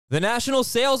The national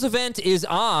sales event is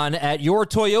on at your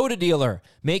Toyota dealer,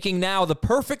 making now the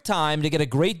perfect time to get a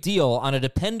great deal on a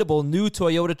dependable new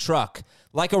Toyota truck.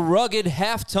 Like a rugged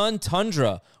half-ton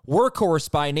Tundra,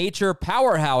 workhorse by nature,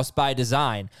 powerhouse by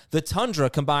design, the Tundra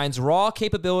combines raw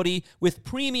capability with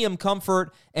premium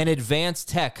comfort and advanced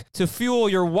tech to fuel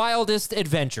your wildest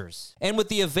adventures. And with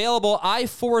the available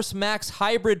iForce Max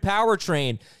hybrid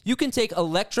powertrain, you can take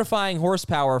electrifying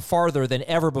horsepower farther than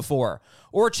ever before.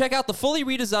 Or check out the fully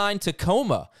redesigned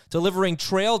Tacoma, delivering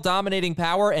trail-dominating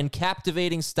power and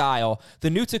captivating style. The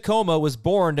new Tacoma was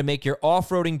born to make your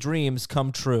off-roading dreams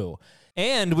come true.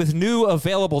 And with new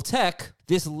available tech,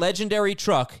 this legendary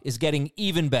truck is getting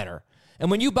even better. And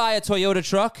when you buy a Toyota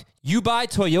truck, you buy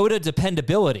Toyota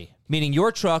dependability, meaning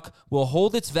your truck will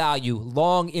hold its value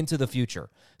long into the future.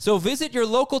 So visit your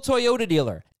local Toyota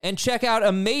dealer and check out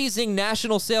amazing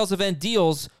national sales event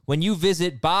deals when you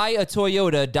visit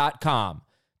buyatoyota.com.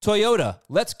 Toyota,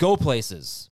 let's go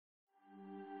places.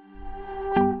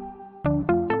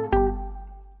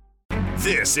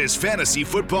 This is Fantasy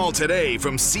Football Today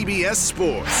from CBS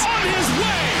Sports. On his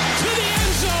way to the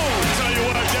end zone. I'll tell you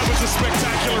what, that was a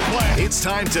spectacular play. It's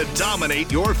time to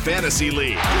dominate your fantasy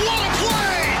league. What a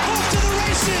play! Off to the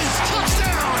races.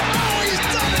 Touchdown. Oh, he's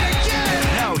done it again.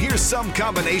 Now here's some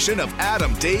combination of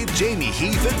Adam, Dave, Jamie,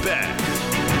 Heath, and Ben.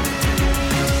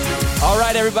 All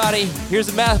right, everybody, here's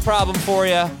a math problem for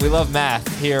you. We love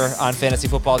math here on Fantasy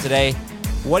Football Today.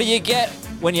 What do you get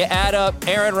when you add up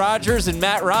Aaron Rodgers and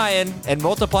Matt Ryan and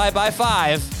multiply by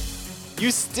 5? You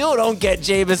still don't get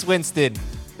Jameis Winston.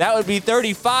 That would be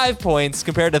 35 points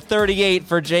compared to 38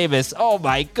 for Jameis. Oh,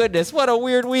 my goodness, what a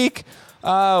weird week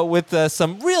with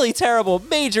some really terrible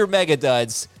major mega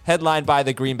duds headlined by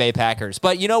the Green Bay Packers.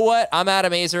 But you know what? I'm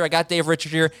Adam Azer. I got Dave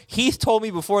Richard here. Heath told me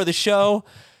before the show,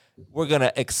 we're going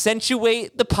to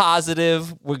accentuate the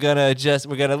positive. We're going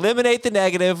to eliminate the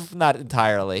negative. Not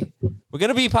entirely. We're going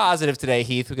to be positive today,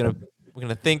 Heath. We're going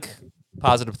to think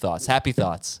positive thoughts, happy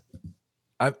thoughts.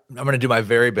 I'm going to do my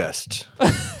very best.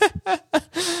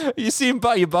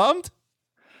 You bummed?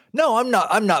 No, I'm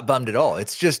not bummed at all.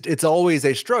 It's always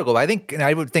a struggle. I think, and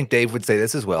I would think Dave would say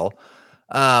this as well.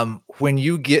 When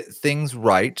you get things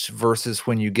right versus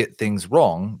when you get things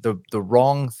wrong, the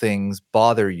wrong things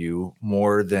bother you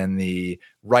more than the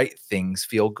right things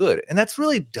feel good. And that's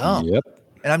really dumb. Yep.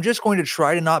 And I'm just going to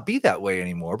try to not be that way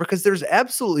anymore because there's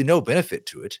absolutely no benefit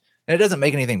to it. And it doesn't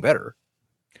make anything better.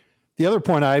 The other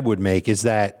point I would make is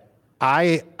that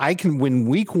I can, when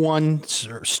week one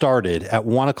started at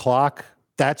 1:00,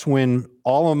 that's when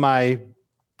all of my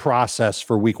process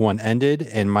for week one ended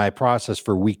and my process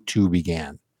for week two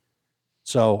began.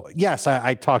 So yes,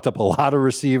 I talked up a lot of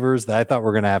receivers that I thought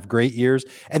were going to have great years,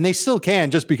 and they still can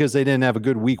just because they didn't have a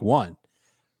good week one.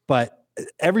 But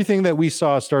everything that we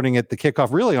saw starting at the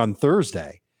kickoff really on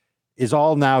Thursday is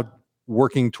all now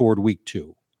working toward week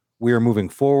two. We are moving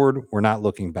forward. We're not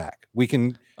looking back. We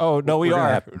can. Oh, no, we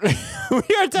are. We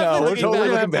are definitely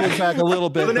looking back a little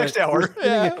bit. For the next hour.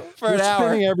 We're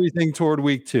spinning everything toward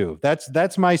week two.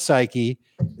 That's my psyche.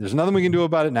 There's nothing we can do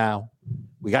about it now.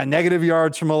 We got negative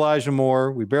yards from Elijah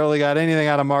Moore. We barely got anything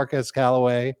out of Marquez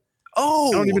Callaway. Oh,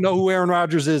 I don't even know who Aaron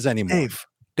Rodgers is anymore.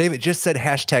 Dave, it just said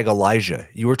hashtag Elijah.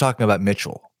 You were talking about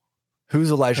Mitchell. Who's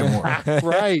Elijah Moore?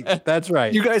 Right. That's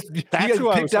right. You guys picked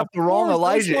up the wrong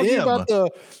Elijah M.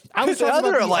 I was talking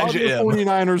about the Elijah M.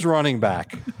 49ers running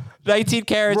back. 19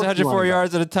 carries, 104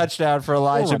 yards, and a touchdown for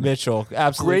Elijah Mitchell.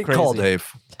 Absolutely great call, Dave.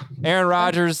 Aaron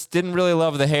Rodgers didn't really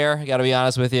love the hair. I got to be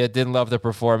honest with you. Didn't love the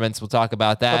performance. We'll talk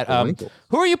about that.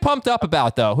 Who are you pumped up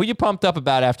about, though? Who are you pumped up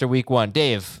about after week one?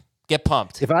 Dave, get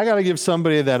pumped. If I got to give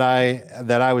somebody that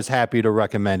I was happy to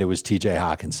recommend, it was TJ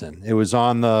Hawkinson. It was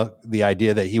on the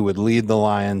idea that he would lead the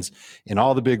Lions in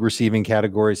all the big receiving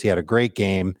categories. He had a great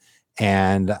game.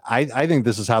 And I think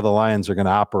this is how the Lions are going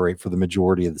to operate for the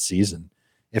majority of the season,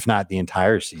 if not the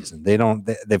entire season.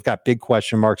 They've got big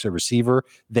question marks at receiver.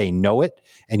 They know it.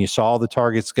 And you saw all the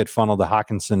targets get funneled to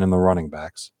Hawkinson and the running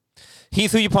backs.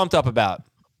 Heath, who you pumped up about?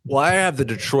 Well, I have the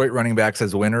Detroit running backs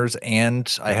as winners,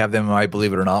 and I have them in my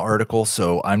Believe It or Not article,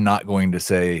 so I'm not going to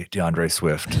say DeAndre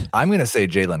Swift. I'm going to say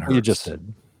Jalen Hurts. You just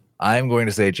did. I'm going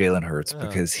to say Jalen Hurts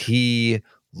because he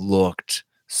looked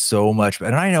so much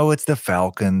better. And I know it's the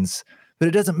Falcons, but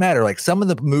it doesn't matter. Like some of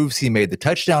the moves he made, the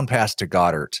touchdown pass to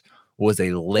Goddard was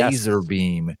a laser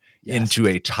beam into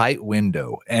a tight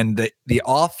window. And the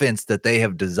offense that they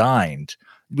have designed,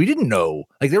 we didn't know.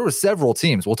 Like there were several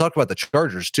teams. We'll talk about the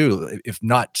Chargers too, if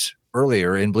not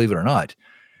earlier in Believe It or Not.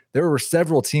 There were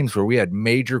several teams where we had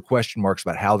major question marks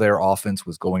about how their offense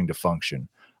was going to function.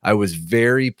 I was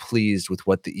very pleased with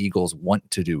what the Eagles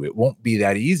want to do. It won't be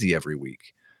that easy every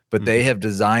week, but they have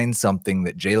designed something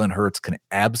that Jalen Hurts can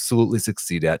absolutely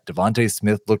succeed at. Devontae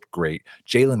Smith looked great.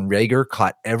 Jalen Reagor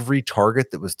caught every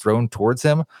target that was thrown towards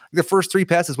him. The first 3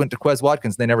 passes went to Quez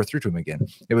Watkins. They never threw to him again.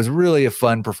 It was really a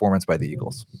fun performance by the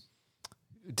Eagles.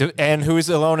 And who's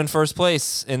alone in first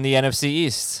place in the NFC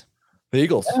East? The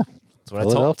Eagles. Yeah.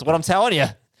 That's what I'm telling you.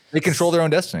 They control their own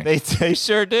destiny. They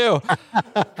sure do.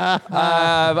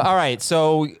 All right.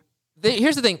 So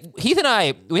here's the thing. Heath and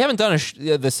I, we haven't done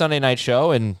the Sunday night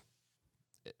show in,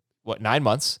 9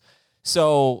 months.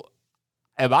 So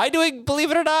am I doing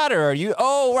Believe It or Not? Or are you?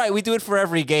 Oh, right. We do it for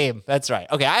every game. That's right.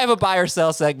 Okay. I have a buy or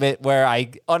sell segment where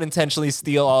I unintentionally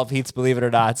steal all of Heath's Believe It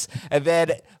or Nots. And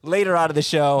then later on in the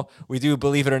show, we do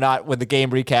Believe It or Not when the game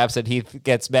recaps and Heath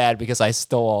gets mad because I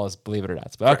stole all his Believe It or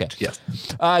Nots. But okay. Yes.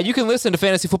 You can listen to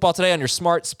Fantasy Football Today on your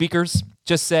smart speakers.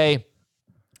 Just say,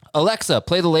 Alexa,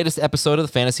 play the latest episode of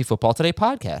the Fantasy Football Today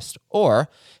podcast. Or,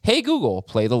 hey, Google,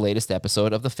 play the latest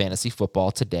episode of the Fantasy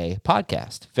Football Today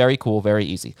podcast. Very cool, very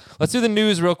easy. Let's do the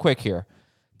news real quick here.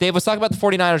 Dave, let's talk about the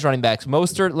 49ers running backs.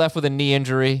 Mostert left with a knee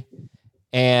injury,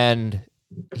 and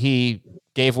he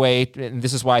gave way. And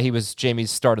this is why he was Jamie's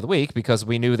start of the week, because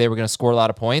we knew they were going to score a lot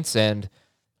of points. And,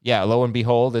 yeah, lo and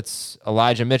behold, it's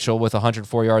Elijah Mitchell with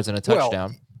 104 yards and a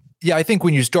touchdown. Yeah, I think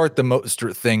when you start the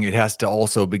Mostert thing, it has to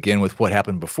also begin with what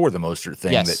happened before the Mostert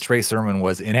thing, that Trey Sermon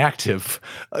was inactive,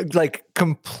 like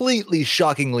completely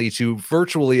shockingly to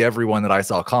virtually everyone that I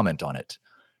saw comment on it.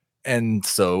 And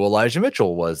so Elijah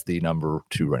Mitchell was the number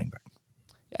 2 running back.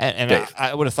 And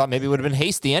I would have thought maybe it would have been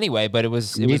Hasty anyway, but it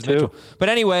was too. Mitchell. But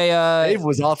anyway, Dave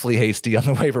was awfully hasty on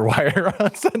the waiver wire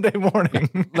on Sunday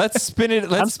morning. Let's spin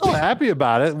it. I'm so happy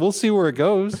about it. We'll see where it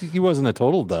goes. He wasn't a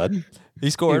total dud. He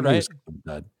scored, right?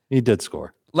 He did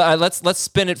score. Let's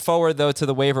spin it forward though to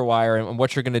the waiver wire and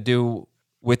what you're going to do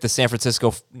with the San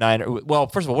Francisco Niners. Well,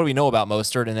 first of all, what do we know about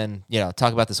Mostert, and then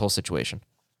talk about this whole situation.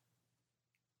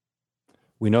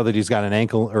 We know that he's got an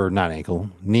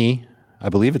knee. I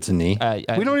believe it's a knee.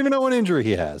 We don't even know what injury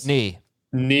he has. Knee,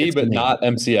 but not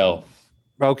MCL.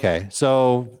 Okay,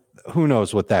 so who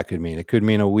knows what that could mean? It could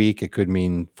mean a week. It could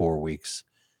mean 4 weeks.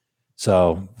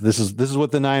 So this is what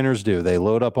the Niners do. They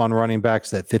load up on running backs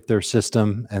that fit their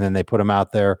system, and then they put them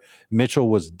out there. Mitchell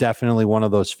was definitely one of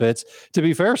those fits. To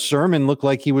be fair, Sermon looked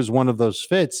like he was one of those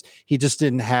fits. He just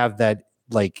didn't have that,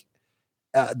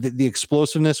 the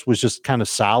explosiveness was just kind of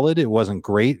solid. It wasn't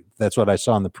great. That's what I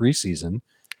saw in the preseason.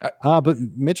 But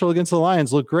Mitchell against the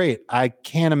Lions looked great. I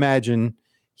can't imagine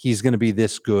he's going to be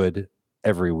this good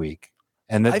every week,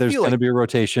 and that there's going to be a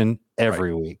rotation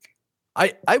every week.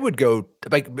 I would go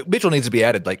Mitchell needs to be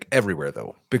added everywhere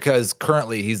though, because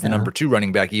currently he's the number 2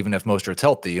 running back, even if Mostert's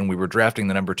healthy, and we were drafting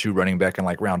the number 2 running back in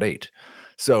round 8.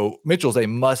 So Mitchell's a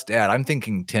must add. I'm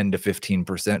thinking 10 to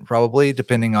 15% probably,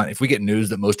 depending on if we get news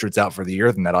that Mostert's out for the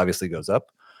year, then that obviously goes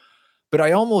up. But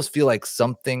I almost feel like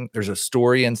there's a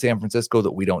story in San Francisco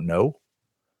that we don't know,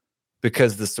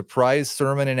 because the surprise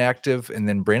Sermon inactive, and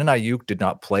then Brandon Ayuk did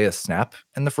not play a snap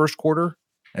in the first quarter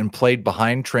and played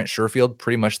behind Trent Sherfield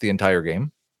pretty much the entire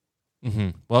game.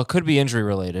 Mm-hmm. Well, it could be injury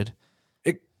related.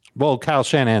 Kyle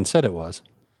Shanahan said it was.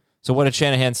 So what did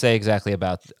Shanahan say exactly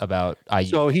about Ayuk?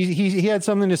 So he had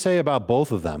something to say about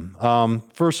both of them.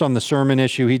 First, on the Sermon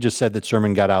issue, he just said that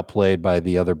Sermon got outplayed by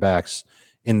the other backs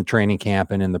in the training camp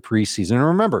and in the preseason. And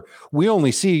remember, we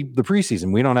only see the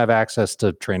preseason. We don't have access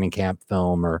to training camp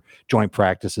film or joint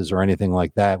practices or anything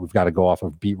like that. We've got to go off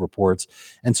of beat reports.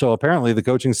 And so apparently the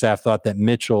coaching staff thought that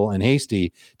Mitchell and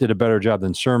Hasty did a better job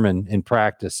than Sermon in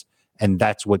practice, and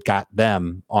that's what got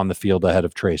them on the field ahead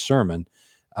of Trey Sermon.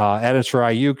 As for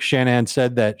Ayuk, Shanahan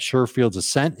said that Sherfield's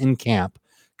ascent in camp,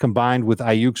 combined with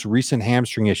Ayuk's recent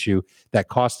hamstring issue that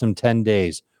cost him 10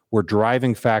 days, were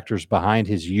driving factors behind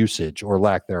his usage or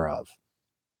lack thereof.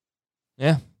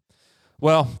 Yeah.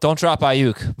 Well, don't drop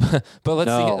Ayuk. But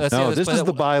let's see. This is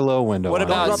the buy low window. What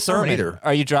about Sermon?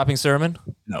 Are you dropping Sermon?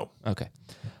 No. Okay.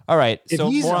 All right.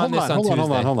 So more on this on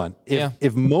Tuesday. Hold on.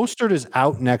 If Mostert is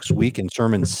out next week and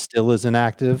Sermon still is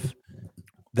inactive,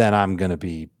 then I'm going to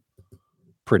be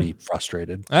pretty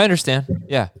frustrated. I understand.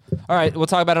 Yeah. All right. We'll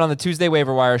talk about it on the Tuesday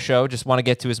waiver wire show. Just want to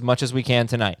get to as much as we can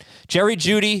tonight. Jerry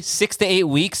Jeudy, 6 to 8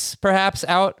 weeks perhaps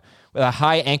out with a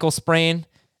high ankle sprain.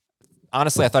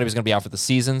 Honestly, I thought he was going to be out for the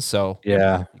season. So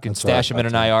yeah, you can stash him in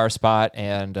an IR spot,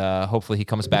 and hopefully he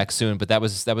comes back soon. But that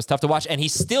was tough to watch. And he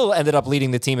still ended up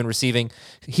leading the team in receiving.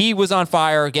 He was on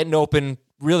fire, getting open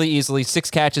really easily. 6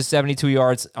 catches, 72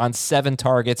 yards on 7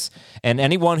 targets. And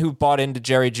anyone who bought into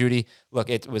Jerry Jeudy,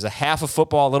 look, it was a half of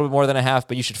football, a little bit more than a half,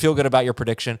 but you should feel good about your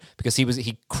prediction because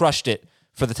he crushed it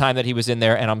for the time that he was in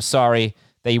there. And I'm sorry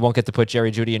that you won't get to put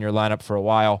Jerry Jeudy in your lineup for a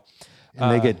while.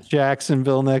 And they get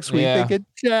Jacksonville next week. Yeah. They get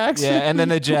Jackson. Yeah, and then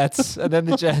the Jets.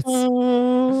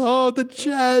 Oh, the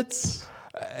Jets.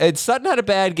 And Sutton had a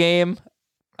bad game,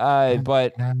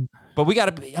 but we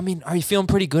got to. I mean, are you feeling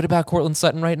pretty good about Cortland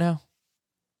Sutton right now?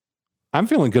 I'm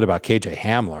feeling good about KJ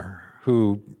Hamler,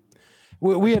 who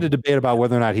we had a debate about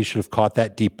whether or not he should have caught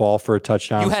that deep ball for a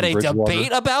touchdown. You had a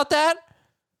debate about that?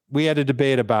 We had a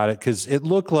debate about it because it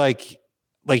looked like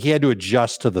he had to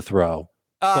adjust to the throw.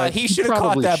 He should have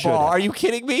caught that ball. Are you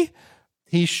kidding me?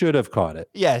 He should have caught it.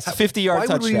 Yes, 50-yard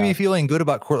touchdown. Why would we be feeling good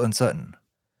about Cortland Sutton?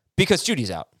 Because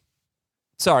Judy's out.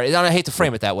 Sorry, I hate to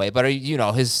frame it that way, but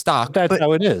his stock. That's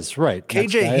how it is, right?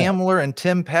 KJ Hamler and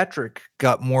Tim Patrick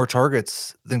got more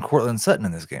targets than Cortland Sutton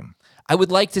in this game. I would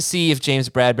like to see if James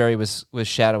Bradbury was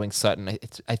shadowing Sutton.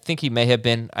 I think he may have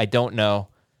been. I don't know,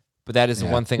 but that is the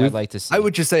one thing I'd like to see. I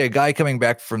would just say a guy coming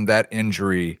back from that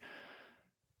injury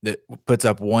that puts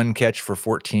up one catch for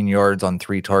 14 yards on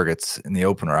 3 targets in the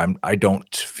opener. I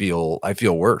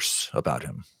feel worse about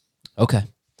him. Okay.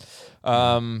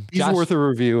 He's worth a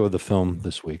review of the film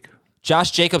this week. Josh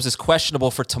Jacobs is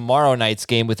questionable for tomorrow night's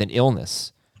game with an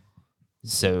illness.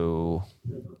 So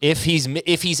if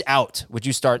he's out, would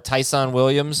you start Tyson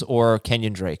Williams or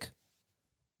Kenyon Drake?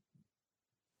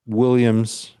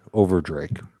 Williams over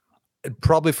Drake. It'd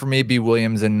probably for me be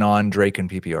Williams and non-Drake and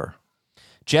PPR.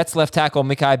 Jets left tackle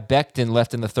Mekhi Becton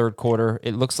left in the third quarter.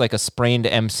 It looks like a sprained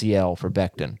MCL for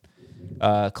Becton.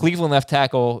 Cleveland left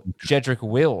tackle Jedrick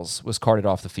Wills was carted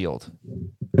off the field.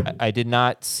 I did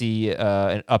not see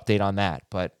an update on that,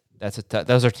 but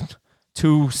those are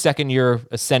 2 second-year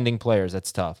ascending players.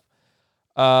 That's tough.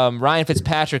 Ryan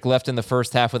Fitzpatrick left in the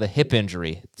first half with a hip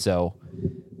injury, so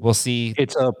we'll see.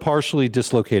 It's a partially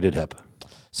dislocated hip.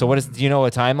 So do you know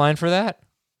a timeline for that?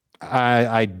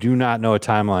 I do not know a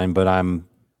timeline, but I'm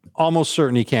almost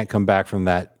certain he can't come back from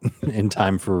that in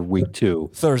time for week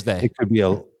 2. Thursday. It could be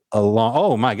a long.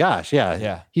 Oh my gosh,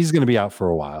 yeah. He's going to be out for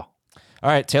a while. All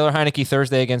right, Taylor Heineke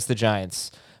Thursday against the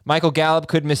Giants. Michael Gallup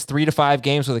could miss 3 to 5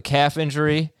 games with a calf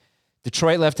injury.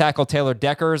 Detroit left tackle Taylor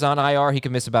Decker is on IR. He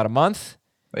could miss about a month.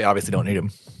 They obviously don't need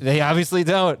him. They obviously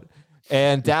don't.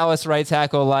 And Dallas right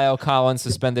tackle Lyle Collins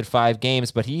suspended 5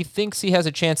 games, but he thinks he has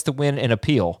a chance to win an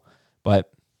appeal.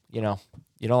 But you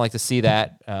don't like to see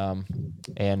that. All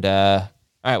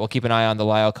right, we'll keep an eye on the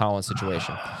Lyle Collins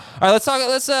situation. All right, let's talk.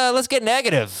 Let's get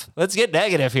negative. Let's get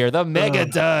negative here. The mega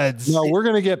duds. No, we're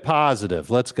gonna get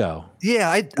positive. Let's go.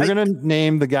 Yeah, we're gonna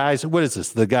name the guys. What is this?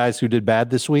 The guys who did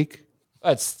bad this week?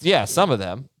 Some of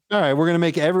them. All right, we're gonna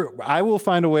make I will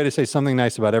find a way to say something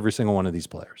nice about every single one of these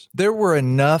players. There were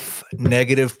enough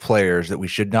negative players that we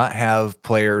should not have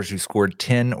players who scored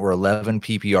 10 or 11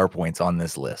 PPR points on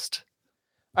this list.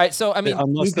 All right, so I mean,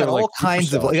 we've got all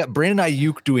kinds of. We got Brandon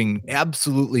Ayuk doing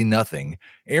absolutely nothing.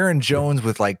 Aaron Jones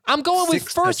with I'm going with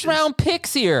first round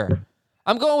picks here.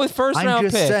 I'm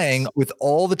just saying, with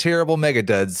all the terrible mega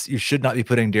duds, you should not be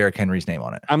putting Derrick Henry's name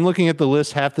on it. I'm looking at the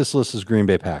list. Half this list is Green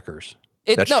Bay Packers.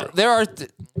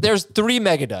 There's 3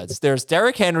 mega duds. There's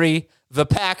Derrick Henry, the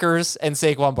Packers, and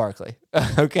Saquon Barkley.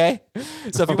 Okay,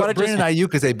 so if you want to, Brandon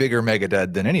Ayuk is a bigger mega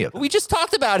dud than any of them. We just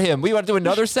talked about him. We want to do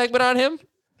another segment on him.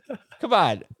 Come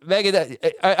on, Megan.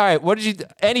 All right,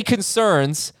 any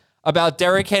concerns about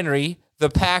Derrick Henry, the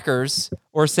Packers,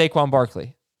 or Saquon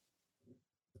Barkley?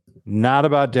 Not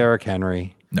about Derrick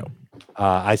Henry. No.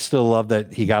 I still love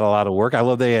that he got a lot of work. I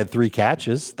love that he had 3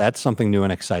 catches. That's something new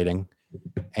and exciting.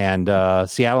 And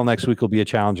Seattle next week will be a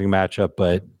challenging matchup,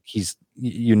 but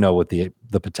what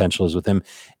the potential is with him.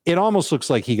 It almost looks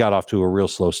like he got off to a real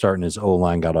slow start, and his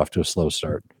O-line got off to a slow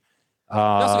start.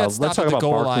 Let's talk about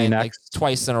goal line next.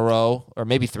 Twice in a row, or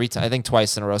maybe 3 times. I think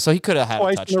twice in a row. So he could have had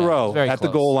twice a touchdown. In a row at the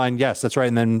goal line. Yes, that's right.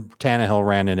 And then Tannehill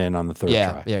ran it in on the third try.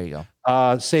 Yeah, there you go.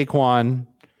 Saquon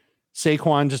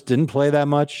just didn't play that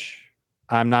much.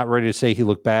 I'm not ready to say he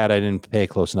looked bad. I didn't pay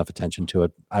close enough attention to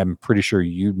it. I'm pretty sure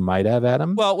you might have,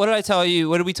 Adam. Well, what did I tell you?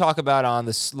 What did we talk about on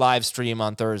this live stream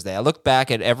on Thursday? I looked back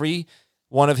at every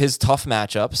one of his tough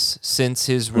matchups since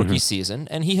his rookie season,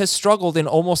 and he has struggled in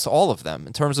almost all of them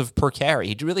in terms of per carry.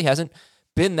 He really hasn't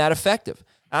been that effective.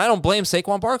 And I don't blame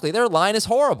Saquon Barkley. Their line is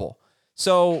horrible.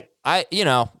 So I'm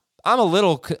a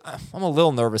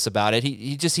little nervous about it.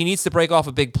 He needs to break off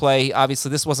a big play. Obviously,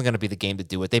 this wasn't going to be the game to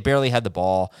do it. They barely had the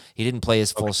ball. He didn't play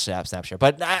his full snap share.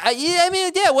 But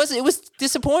it was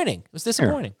disappointing. It was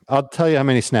disappointing. Here, I'll tell you how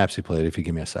many snaps he played if you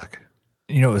give me a sec.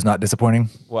 You know, it was not disappointing.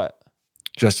 What?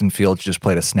 Justin Fields just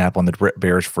played a snap on the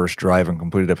Bears' first drive and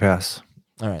completed a pass.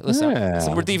 All right, listen,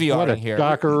 we're DVRing here.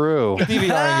 Dockaroo.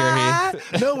 DVRing here.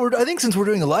 No, I think since we're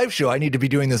doing a live show, I need to be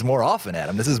doing this more often,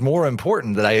 Adam. This is more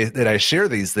important that I share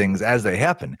these things as they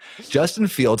happen. Justin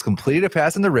Fields completed a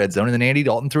pass in the red zone, and then Andy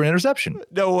Dalton threw an interception.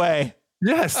 No way.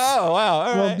 Yes. Oh, wow.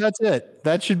 All Well, right. that's it.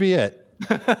 That should be it.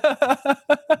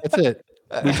 That's it.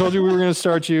 We told you we were going to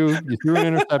start you. You threw an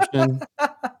interception.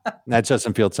 That's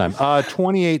Justin Fields' time.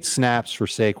 28 snaps for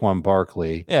Saquon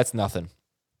Barkley. Yeah, it's nothing.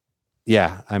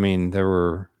 Yeah, I mean, there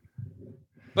were...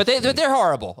 But they're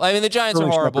horrible. I mean, the Giants are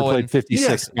horrible. Played 56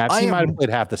 Yes, snaps. He might have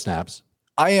played half the snaps.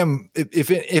 I am,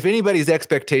 if anybody's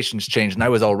expectations changed, and I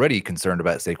was already concerned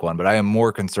about Saquon, but I am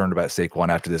more concerned about Saquon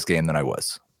after this game than I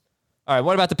was. All right,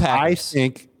 what about the Packers?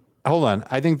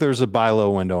 I think there's a buy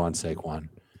low window on Saquon,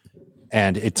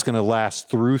 and it's going to last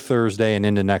through Thursday and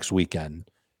into next weekend.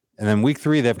 And then week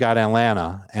 3, they've got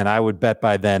Atlanta, and I would bet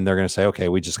by then they're going to say, okay,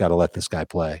 we just got to let this guy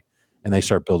play. And they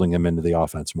start building him into the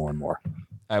offense more and more.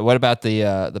 All right, what about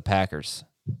the Packers?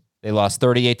 They lost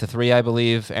 38-3, I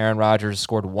believe. Aaron Rodgers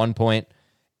scored 1 point.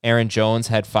 Aaron Jones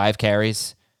had 5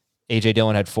 carries. A.J.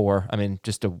 Dillon had 4. I mean,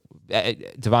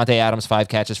 Devontae Adams, 5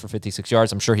 catches for 56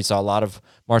 yards. I'm sure he saw a lot of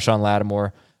Marshawn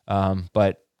Lattimore.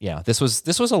 But, yeah, this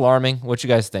was alarming. What you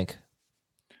guys think?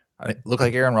 It looked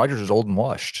like Aaron Rodgers was old and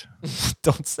washed.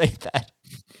 Don't say that.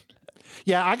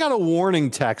 Yeah, I got a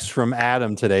warning text from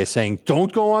Adam today saying,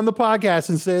 don't go on the podcast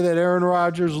and say that Aaron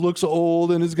Rodgers looks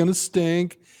old and is going to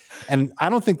stink. And I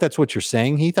don't think that's what you're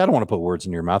saying, Heath. I don't want to put words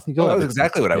in your mouth. That was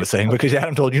exactly what I was saying because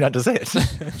Adam told you not to say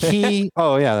it.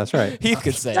 Oh, yeah, that's right. Heath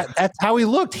could say it. That's how he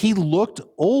looked. He looked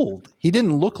old. He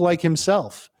didn't look like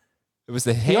himself. It was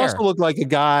the hair. He also looked like a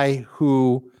guy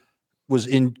who was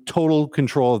in total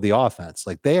control of the offense.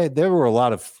 Like there were a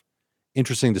lot of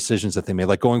interesting decisions that they made,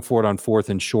 like going for it on 4th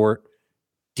and short,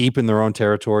 deep in their own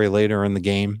territory later in the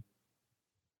game.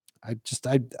 I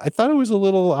thought it was a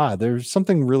little odd. There's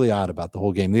something really odd about the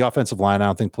whole game. The offensive line, I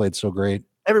don't think, played so great.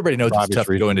 Everybody knows it's tough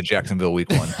to go into Jacksonville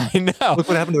week 1. I know. Look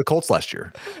what happened to the Colts last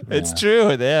year. It's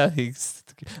true. Yeah.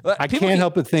 I can't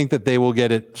help but think that they will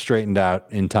get it straightened out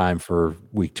in time for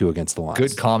week 2 against the Lions.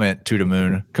 Good comment, to the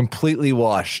moon. Completely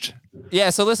washed. Yeah,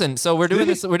 so listen, we're doing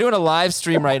this. We're doing a live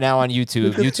stream right now on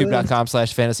YouTube,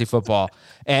 youtube.com/fantasyfootball.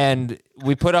 And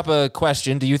we put up a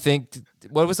question. Do you think,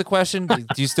 what was the question? Do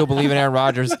you still believe in Aaron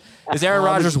Rodgers? Is Aaron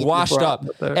Rodgers washed up?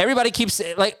 Everybody keeps,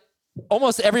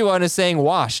 almost everyone is saying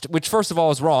washed, which first of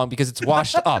all is wrong because it's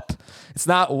washed up. It's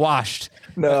not washed.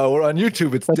 No, we're on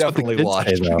YouTube. It's definitely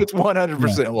washed. It's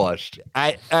 100% washed.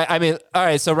 I mean, all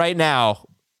right, so right now,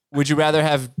 would you rather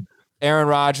have Aaron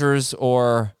Rodgers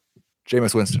or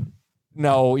Jameis Winston?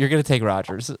 No, you're going to take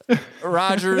Rodgers.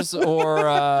 Rodgers or,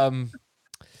 you're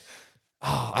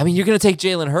going to take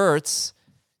Jalen Hurts.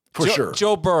 For sure.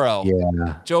 Joe Burrow.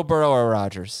 Yeah. Joe Burrow or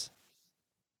Rodgers.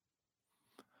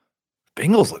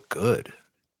 Bengals look good.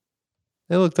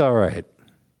 They looked all right.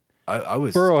 I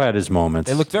was. Burrow had his moments.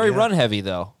 They looked very run heavy,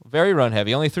 though. Very run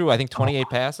heavy. Only threw, I think, 28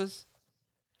 passes.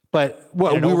 But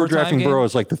what we were drafting game? Burrow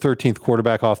as like the 13th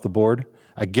quarterback off the board.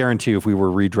 I guarantee you if we were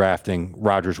redrafting,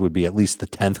 Rodgers would be at least the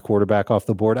 10th quarterback off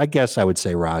the board. I guess I would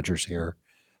say Rodgers here.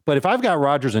 But if I've got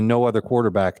Rodgers and no other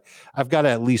quarterback, I've got to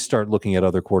at least start looking at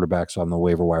other quarterbacks on the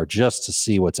waiver wire just to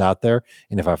see what's out there.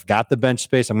 And if I've got the bench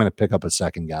space, I'm going to pick up a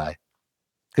second guy.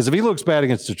 Because if he looks bad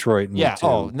against Detroit in week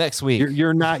 2, next week.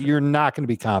 You're not going to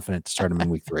be confident to start him in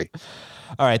week 3.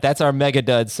 All right, that's our Mega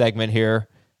Dud segment here.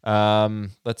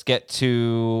 Let's get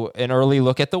to an early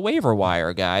look at the waiver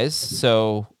wire, guys.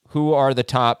 So who are the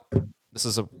top? This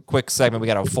is a quick segment. We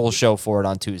got a full show for it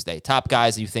on Tuesday. Top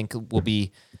guys you think will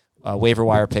be waiver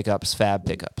wire pickups, fab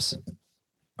pickups.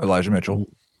 Elijah Mitchell.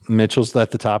 Mitchell's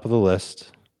at the top of the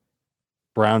list.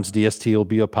 Brown's DST will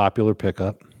be a popular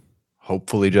pickup.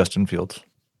 Hopefully Justin Fields.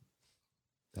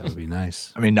 That would be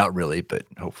nice. I mean, not really, but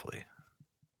hopefully.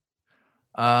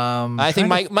 I think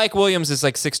Mike Williams is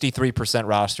like 63%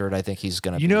 rostered. I think he's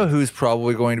going to. You know who's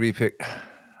probably going to be picked?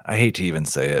 I hate to even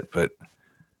say it, but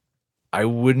I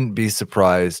wouldn't be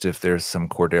surprised if there's some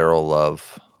Cordero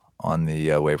love on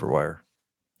the waiver wire.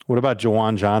 What about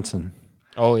Jawan Johnson?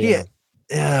 Oh, yeah.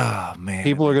 Yeah, man.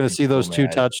 People are going to see those 2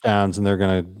 touchdowns, and they're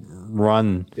going to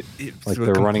run like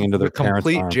they're running into their parents'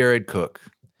 complete arm. Jared Cook.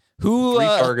 3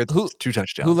 targets, 2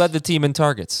 touchdowns. Who led the team in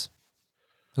targets?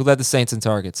 Who led the Saints in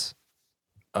targets?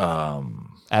 Adam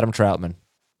Troutman.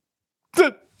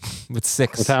 With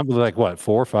 6. With time, like what,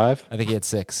 4 or 5? I think he had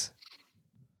 6.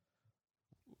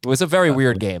 It was a very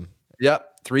weird game. Yep.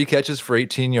 3 catches for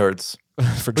 18 yards.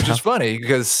 Which is funny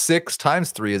because 6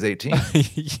 times 3 is 18.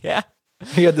 Yeah.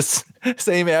 He had the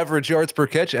same average yards per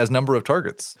catch as number of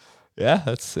targets. Yeah,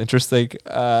 that's interesting.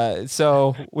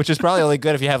 So, which is probably only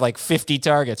good if you have like 50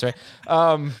 targets, right?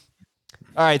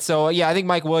 All right, so yeah, I think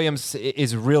Mike Williams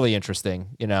is really interesting,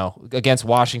 against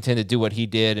Washington to do what he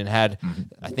did and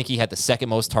I think he had the second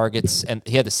most targets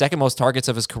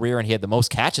of his career, and he had the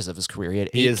most catches of his career. He had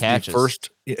 8 catches.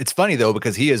 It's funny though,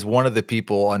 because he is one of the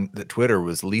people on that Twitter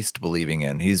was least believing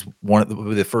in. He's one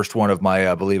of the first one of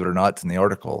my believe it or not in the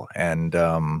article. And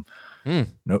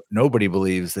nobody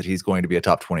believes that he's going to be a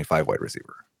top 25 wide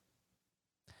receiver.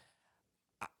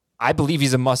 I believe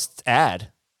he's a must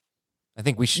add. I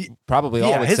think we should probably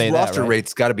all would say that. His roster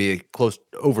rate's got to be close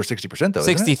over 60% though.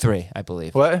 63, I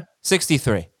believe. What?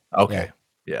 63. Okay.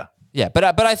 Yeah. Yeah,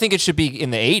 but I think it should be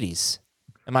in the 80s.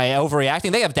 Am I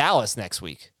overreacting? They have Dallas next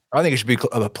week. I think it should be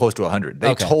close to 100.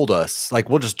 They told us,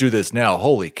 we'll just do this now.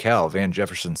 Holy cow, Van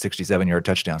Jefferson 67-yard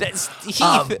touchdown.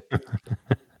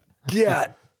 Yeah,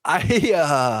 I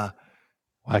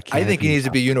think he needs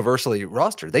to be universally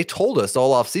rostered. They told us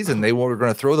all off season they were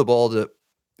going to throw the ball to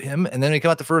him, and then he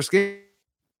come out the first game.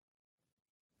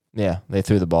 Yeah, they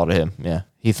threw the ball to him. Yeah,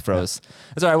 Heath froze.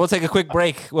 That's all right. We'll take a quick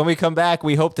break. When we come back,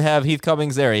 we hope to have Heath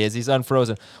Cummings there. He is. He's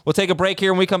unfrozen. We'll take a break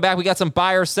here. When we come back, we got some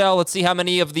buy or sell. Let's see how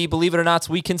many of the believe it or nots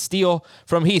we can steal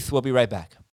from Heath. We'll be right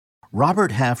back.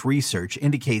 Robert Half research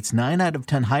indicates 9 out of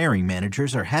 10 hiring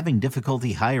managers are having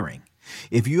difficulty hiring.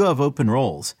 If you have open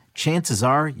roles, chances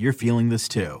are you're feeling this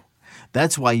too.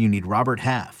 That's why you need Robert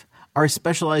Half. Our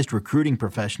specialized recruiting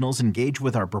professionals engage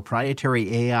with our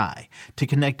proprietary AI to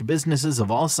connect businesses of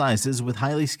all sizes with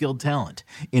highly skilled talent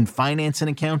in finance and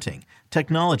accounting,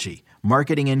 technology,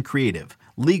 marketing and creative,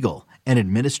 legal, and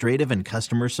administrative and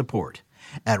customer support.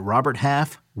 At Robert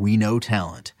Half, we know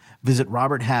talent. Visit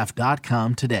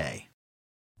roberthalf.com today.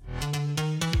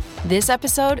 This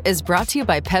episode is brought to you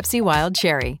by Pepsi Wild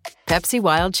Cherry. Pepsi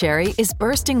Wild Cherry is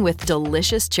bursting with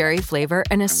delicious cherry flavor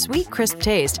and a sweet, crisp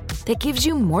taste that gives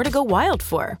you more to go wild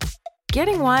for.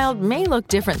 Getting wild may look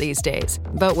different these days,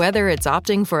 but whether it's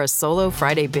opting for a solo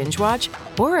Friday binge watch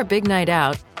or a big night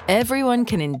out, everyone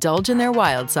can indulge in their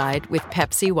wild side with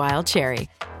Pepsi Wild Cherry.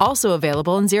 Also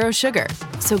available in Zero Sugar.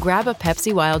 So grab a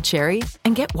Pepsi Wild Cherry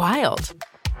and get wild.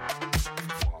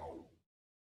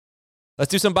 Let's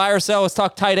do some buy or sell. Let's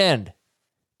talk tight end.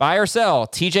 Buy or sell.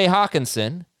 TJ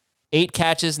Hawkinson, 8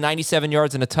 catches, 97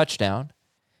 yards, and a touchdown,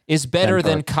 is better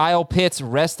than Kyle Pitts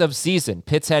rest of season.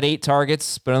 Pitts had 8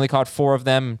 targets, but only caught 4 of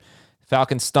them.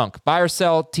 Falcons stunk. Buy or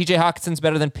sell. TJ Hawkinson's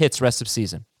better than Pitts rest of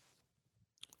season.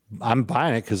 I'm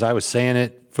buying it because I was saying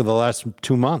it for the last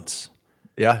 2 months.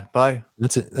 Yeah, buy.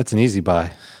 That's an easy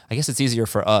buy. I guess it's easier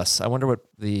for us. I wonder what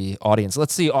the audience.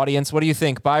 Let's see, audience. What do you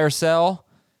think? Buy or sell?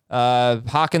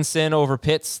 Hawkinson over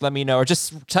Pitts, let me know. Or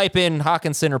just type in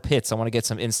Hawkinson or Pitts. I want to get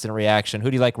some instant reaction.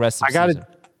 Who do you like rest of season?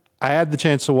 I had the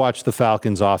chance to watch the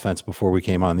Falcons offense before we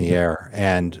came on the air.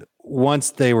 And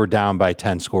once they were down by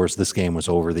 10 scores, this game was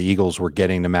over. The Eagles were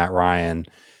getting to Matt Ryan,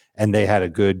 and they had a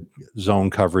good zone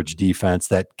coverage defense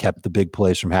that kept the big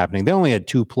plays from happening. They only had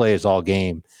 2 plays all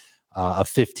game of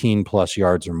 15 plus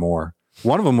yards or more.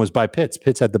 One of them was by Pitts.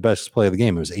 Pitts had the best play of the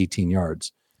game. It was 18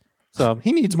 yards. So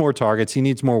he needs more targets. He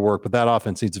needs more work, but that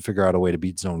offense needs to figure out a way to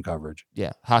beat zone coverage.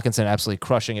 Yeah, Hawkinson absolutely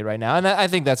crushing it right now. And I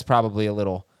think that's probably a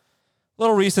little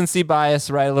recency bias,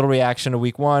 right? A little reaction to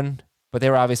week 1, but they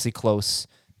were obviously close.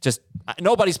 Just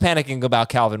nobody's panicking about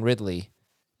Calvin Ridley.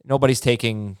 Nobody's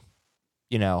taking,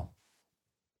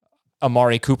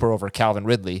 Amari Cooper over Calvin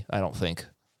Ridley, I don't think.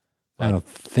 I don't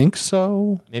think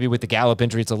so. Maybe with the Gallup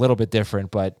injury, it's a little bit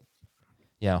different, but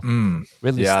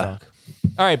Ridley stunk.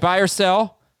 All right, buy or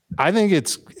sell? I think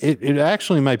it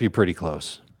actually might be pretty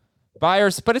close.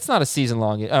 Buyers, but it's not a season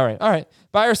long. All right.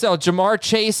 Buy or sell. Jamar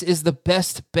Chase is the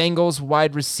best Bengals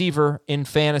wide receiver in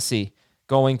fantasy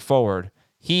going forward.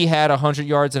 He had 100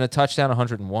 yards and a touchdown,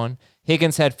 101.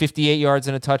 Higgins had 58 yards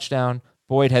and a touchdown.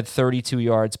 Boyd had 32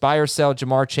 yards. Buy or sell.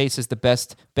 Jamar Chase is the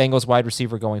best Bengals wide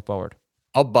receiver going forward.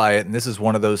 I'll buy it. And this is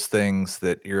one of those things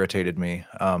that irritated me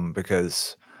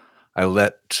because I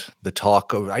let the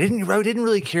talk over. I didn't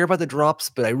really care about the drops,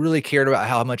 but I really cared about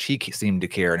how much he seemed to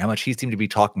care and how much he seemed to be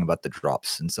talking about the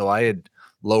drops. And so I had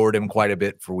lowered him quite a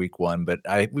bit for week 1, but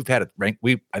we've had it ranked.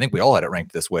 I think we all had it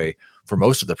ranked this way for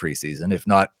most of the preseason, if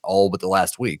not all but the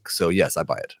last week. So yes, I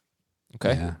buy it.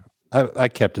 Okay. Yeah. I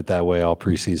kept it that way all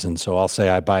preseason. So I'll say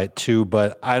I buy it too,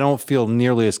 but I don't feel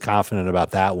nearly as confident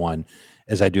about that one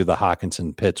as I do the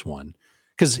Hawkinson Pitts one.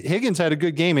 Because Higgins had a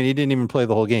good game and he didn't even play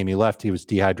the whole game. He left. He was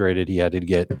dehydrated. He had to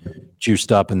get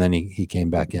juiced up, and then he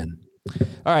came back in.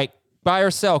 All right. Buy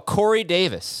or sell. Corey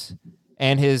Davis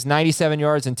and his 97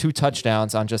 yards and 2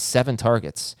 touchdowns on just 7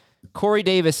 targets. Corey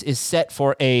Davis is set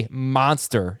for a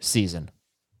monster season.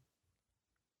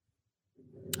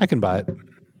 I can buy it.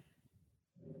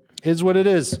 It is what it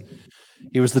is.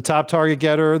 He was the top target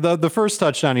getter. The first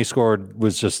touchdown he scored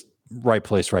was just right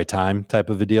place, right time type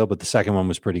of a deal, but the second one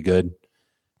was pretty good.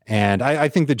 And I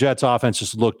think the Jets offense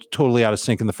just looked totally out of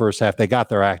sync in the first half. They got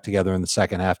their act together in the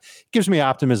second half. It gives me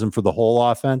optimism for the whole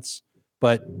offense,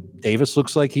 but Davis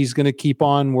looks like he's going to keep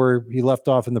on where he left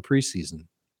off in the preseason.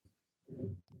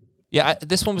 Yeah,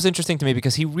 this one was interesting to me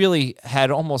because he really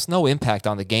had almost no impact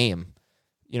on the game,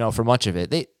 for much of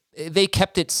it. They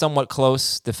kept it somewhat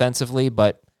close defensively,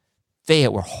 but they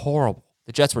were horrible.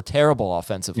 The Jets were terrible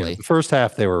offensively. Yeah, the first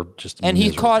half, they were just And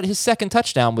miserable. he caught his second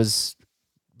touchdown was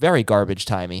very garbage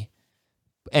timey.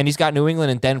 And he's got New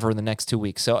England and Denver in the next 2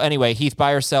 weeks. So anyway, Heath,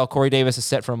 buy or sell. Corey Davis is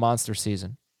set for a monster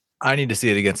season. I need to see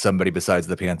it against somebody besides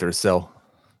the Panthers. So,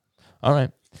 all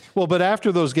right. Well, but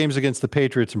after those games against the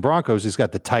Patriots and Broncos, he's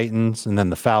got the Titans and then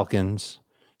the Falcons.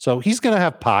 So he's going to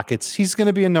have pockets. He's going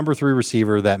to be a number 3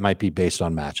 receiver that might be based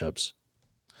on matchups.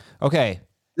 Okay.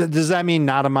 Does that mean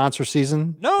not a monster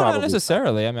season? No, Probably not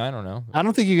necessarily. I mean, I don't know. I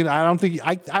don't think you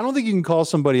can call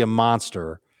somebody a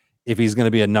monster if he's going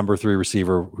to be a number 3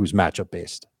 receiver who's matchup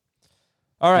based.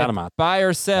 All right. Buy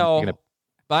or sell.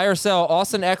 Buy or sell.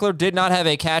 Austin Eckler did not have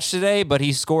a catch today, but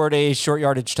he scored a short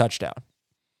yardage touchdown.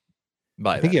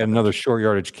 I think he had another short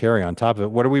yardage carry on top of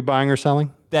it. What are we buying or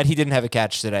selling? That he didn't have a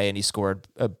catch today, and he scored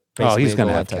he's going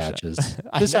to have catches.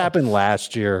 This happened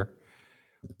last year.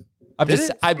 It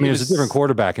was a different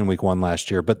quarterback in week 1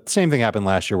 last year, but the same thing happened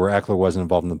last year where Eckler wasn't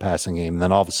involved in the passing game. And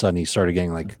then all of a sudden he started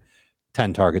getting like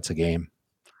 10 targets a game.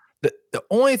 The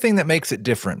only thing that makes it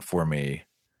different for me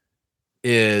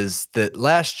is that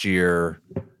last year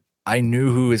I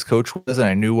knew who his coach was and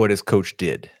I knew what his coach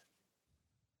did.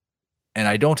 And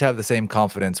I don't have the same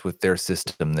confidence with their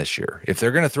system this year. If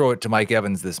they're going to throw it to Mike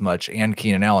Evans this much and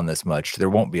Keenan Allen this much, there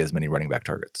won't be as many running back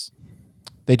targets.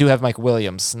 They do have Mike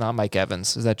Williams, not Mike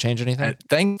Evans. Does that change anything?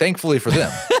 Thankfully for them.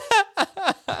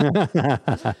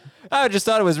 I just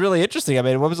thought it was really interesting. I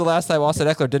mean, when was the last time Austin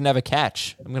Eckler didn't have a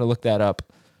catch? I'm going to look that up.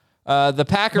 The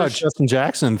Packers. Justin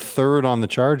Jackson, 3rd on the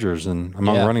Chargers and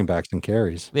among running backs and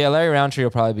carries. Yeah, Larry Roundtree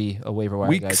will probably be a waiver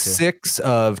wire guy too. Week 6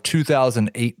 of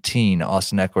 2018,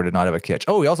 Austin Eckler did not have a catch.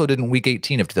 Oh, he also did in week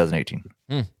 18 of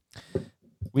 2018.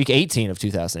 Week 18 of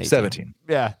 2018. 17.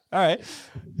 Yeah. All right.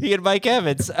 He and Mike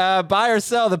Evans. Buy or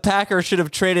sell, the Packers should have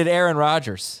traded Aaron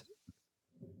Rodgers.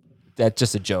 That's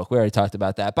just a joke. We already talked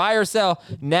about that. Buy or sell,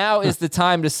 now is the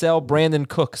time to sell Brandon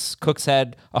Cooks. Cooks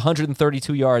had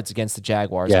 132 yards against the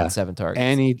Jaguars on 7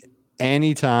 targets.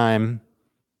 Anytime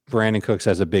Brandon Cooks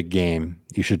has a big game,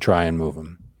 you should try and move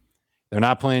him. They're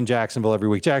not playing Jacksonville every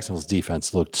week. Jacksonville's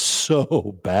defense looked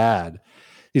so bad.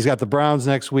 He's got the Browns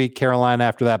next week, Carolina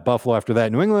after that, Buffalo after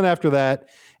that, New England after that,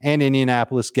 and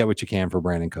Indianapolis. Get what you can for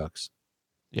Brandon Cooks.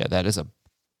 Yeah, that is a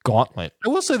gauntlet. I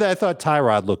will say that I thought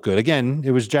Tyrod looked good. Again,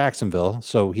 it was Jacksonville,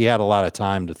 so he had a lot of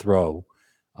time to throw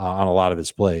on a lot of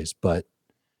his plays, but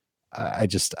I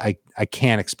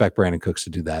can't expect Brandon Cooks to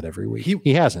do that every week.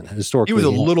 He hasn't historically. He was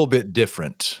a little bit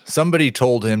different. Somebody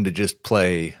told him to just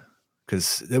play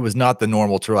because it was not the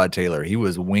normal Tyrod Taylor. He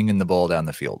was winging the ball down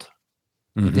the field.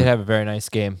 He did have a very nice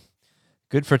game.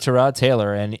 Good for Tyrod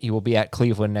Taylor, and he will be at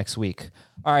Cleveland next week.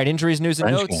 All right, injuries, news,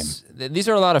 and notes. These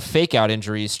are a lot of fake-out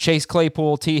injuries. Chase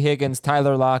Claypool, T. Higgins,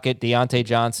 Tyler Lockett, Deontay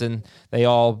Johnson, they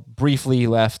all briefly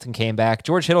left and came back.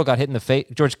 George Kittle got hit in the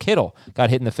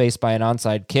face by an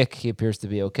onside kick. He appears to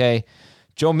be okay.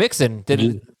 Joe Mixon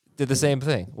did the same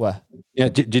thing. What? Yeah,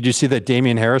 did you see that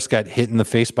Damian Harris got hit in the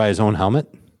face by his own helmet?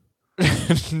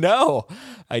 No,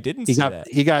 I didn't see that.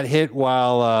 He got hit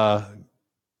while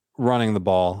running the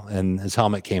ball, and his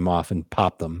helmet came off and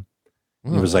popped them.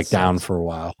 He was down for a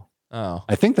while. Oh,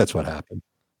 I think that's what happened.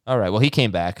 All right. Well, he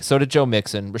came back. So did Joe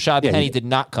Mixon. Rashad Penny did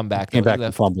not come back. Came back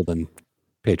and fumbled, and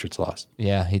Patriots lost.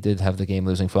 Yeah, he did have the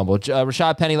game-losing fumble.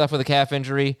 Rashad Penny left with a calf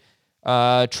injury.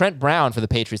 Trent Brown for the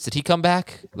Patriots. Did he come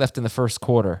back? Left in the first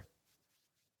quarter.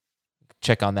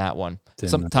 Check on that one.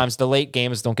 Sometimes the late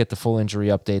games don't get the full injury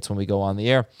updates when we go on the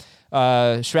air.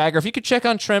 Schrager, if you could check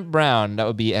on Trent Brown, that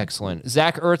would be excellent.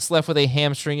 Zach Ertz left with a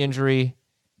hamstring injury.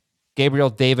 Gabriel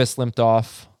Davis limped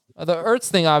off. The Ertz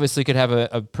thing obviously could have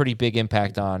a pretty big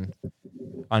impact on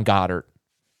Goddard.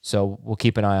 So we'll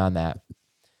keep an eye on that.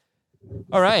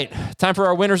 All right, time for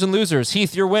our winners and losers.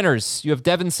 Heath, your winners. You have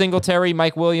Devin Singletary,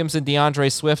 Mike Williams, and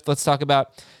DeAndre Swift. Let's talk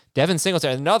about Devin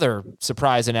Singletary, another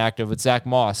surprise inactive with Zach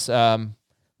Moss.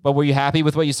 But were you happy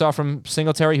with what you saw from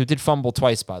Singletary, who did fumble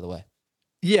twice, by the way?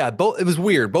 Yeah, it was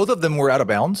weird. Both of them were out of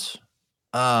bounds.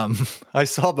 I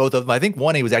saw both of them. I think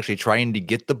one, he was actually trying to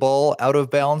get the ball out of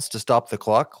bounds to stop the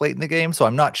clock late in the game. So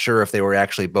I'm not sure if they were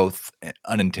actually both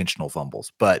unintentional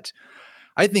fumbles. But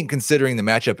I think considering the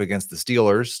matchup against the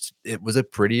Steelers, it was a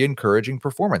pretty encouraging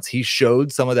performance. He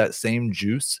showed some of that same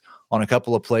juice on a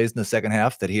couple of plays in the second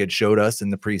half that he had showed us in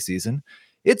the preseason.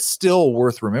 It's still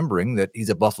worth remembering that he's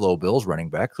a Buffalo Bills running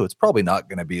back, so it's probably not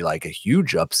going to be like a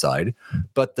huge upside.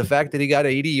 But the fact that he got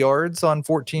 80 yards on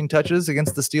 14 touches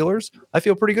against the Steelers, I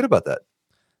feel pretty good about that.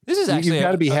 This is actually you've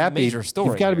got to be happy. Major story.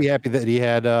 You've got to be happy that he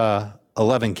had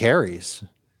 11 carries.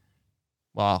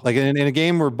 Wow. Like in a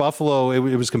game where Buffalo, it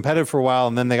was competitive for a while,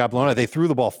 and then they got blown out. They threw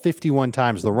the ball 51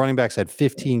 times. The running backs had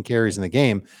 15 carries in the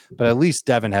game, but at least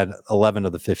Devin had 11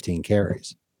 of the 15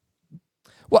 carries.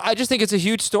 Well, I just think it's a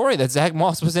huge story that Zach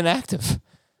Moss was inactive.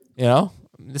 You know,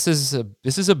 this is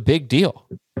a big deal.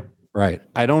 Right.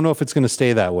 I don't know if it's going to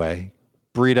stay that way.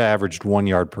 Breida averaged 1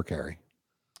 yard per carry.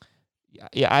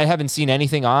 Yeah, I haven't seen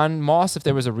anything on Moss, if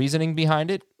there was a reasoning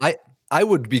behind it. I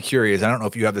would be curious. I don't know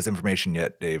if you have this information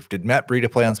yet, Dave. Did Matt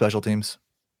Breida play on special teams?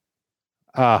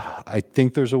 I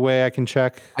think there's a way I can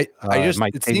check.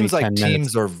 It seems like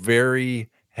teams are very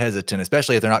hesitant,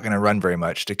 especially if they're not going to run very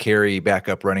much, to carry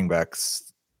backup running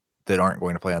backs that aren't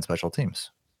going to play on special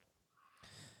teams.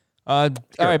 All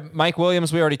right, Mike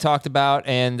Williams, we already talked about,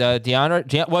 and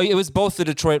DeAndre. Well, it was both the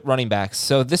Detroit running backs.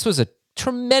 So this was a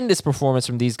tremendous performance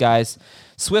from these guys.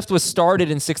 Swift was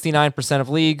started in 69% of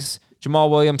leagues.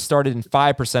 Jamal Williams started in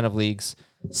 5% of leagues.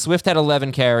 Swift had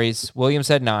 11 carries. Williams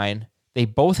had 9. They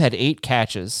both had 8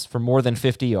 catches for more than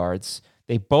 50 yards.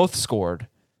 They both scored.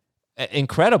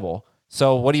 Incredible.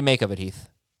 So what do you make of it, Heath?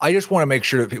 I just want to make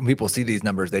sure that when people see these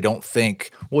numbers, they don't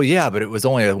think, well, yeah, but it was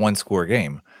only a 1-score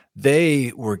game.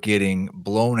 They were getting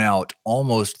blown out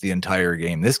almost the entire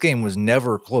game. This game was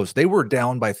never close. They were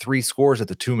down by 3 scores at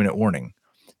the 2-minute warning,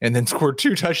 and then scored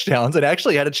 2 touchdowns and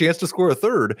actually had a chance to score a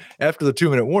third after the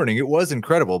 2-minute warning. It was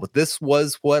incredible, but this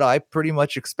was what I pretty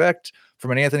much expect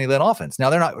from an Anthony Lynn offense. Now,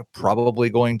 they're not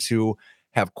probably going to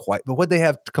have quite, but what they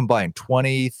have combined,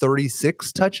 20,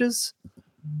 36 touches?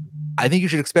 I think you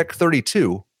should expect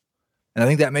 32. And I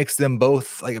think that makes them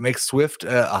both, like, it makes Swift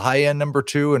a high-end number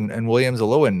 2 and Williams a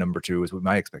low-end number 2 is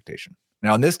my expectation.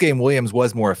 Now, in this game, Williams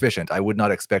was more efficient. I would not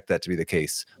expect that to be the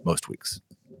case most weeks.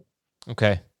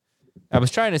 Okay. I was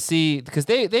trying to see, because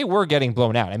they were getting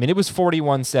blown out. I mean, it was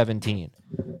 41-17.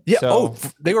 Yeah. So,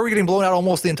 they were getting blown out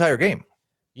almost the entire game.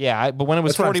 Yeah, but when it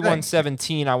was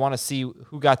 41-17, I want to see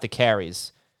who got the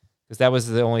carries, because that was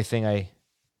the only thing I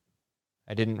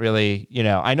didn't really,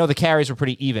 I know the carries were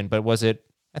pretty even, but was it?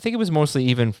 I think it was mostly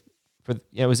even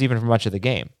it was even for much of the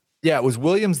game. Yeah, it was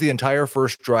Williams the entire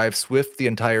first drive, Swift the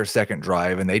entire second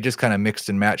drive, and they just kind of mixed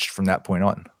and matched from that point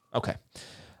on. Okay.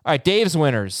 All right, Dave's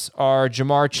winners are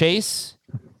Jamar Chase.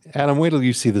 Adam, wait till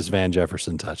you see this Van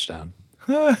Jefferson touchdown.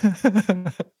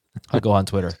 I'll go on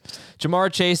Twitter.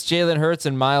 Jamar Chase, Jalen Hurts,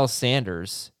 and Miles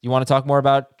Sanders. You want to talk more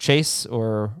about Chase,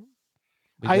 or?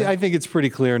 I think it's pretty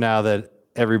clear now that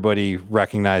everybody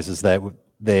recognizes that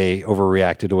they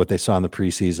overreacted to what they saw in the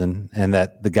preseason, and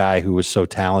that the guy who was so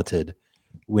talented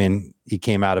when he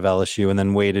came out of LSU and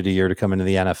then waited a year to come into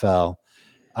the NFL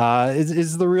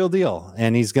is the real deal.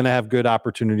 And he's going to have good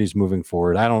opportunities moving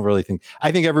forward.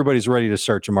 I think everybody's ready to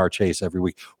start Jamar Chase every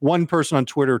week. One person on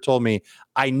Twitter told me,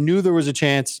 I knew there was a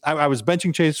chance. I was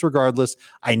benching Chase regardless.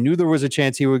 I knew there was a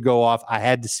chance he would go off. I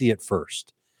had to see it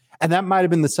first. And that might've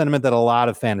been the sentiment that a lot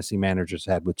of fantasy managers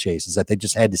had with Chase, is that they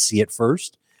just had to see it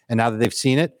first. And now that they've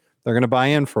seen it, they're going to buy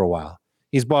in for a while.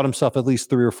 He's bought himself at least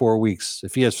 3 or 4 weeks.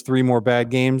 If he has 3 more bad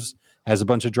games, has a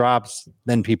bunch of drops,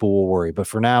 then people will worry. But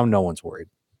for now, no one's worried.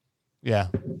 Yeah.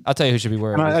 I'll tell you who should be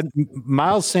worried.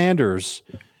 Miles Sanders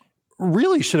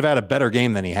really should have had a better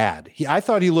game than he had. I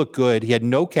thought he looked good. He had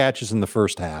no catches in the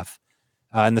first half.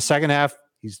 In the second half,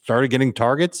 he started getting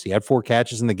targets. He had 4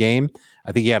 catches in the game.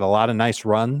 I think he had a lot of nice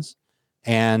runs.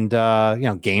 And,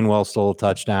 Gainwell stole a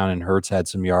touchdown and Hurts had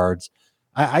some yards.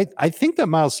 I think that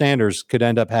Miles Sanders could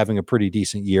end up having a pretty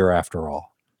decent year after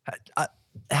all.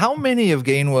 How many of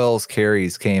Gainwell's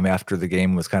carries came after the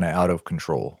game was kind of out of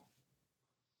control?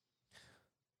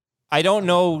 I don't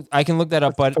know. I can look that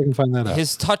up, but I can find that out.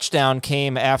 His touchdown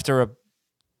came after a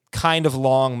kind of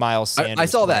long Miles Sanders. I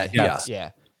saw that.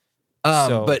 Yeah.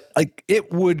 But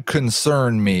it would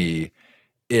concern me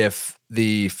if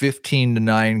the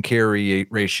 15-9 carry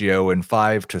ratio and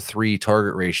 5-3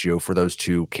 target ratio for those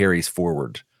 2 carries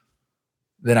forward,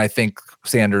 then I think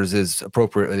Sanders is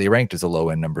appropriately ranked as a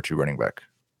low-end number 2 running back.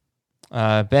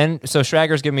 Ben, so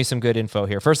Schrager's giving me some good info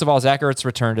here. First of all, Zach Ertz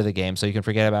returned to the game, so you can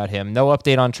forget about him. No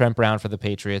update on Trent Brown for the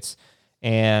Patriots.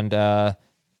 And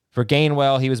for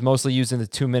Gainwell, he was mostly used in the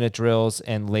 2-minute drills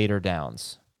and later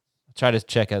downs. I'll try to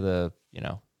check at the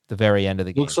very end of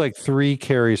the game. Looks like 3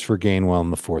 carries for Gainwell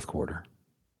in the fourth quarter.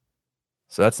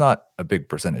 So that's not a big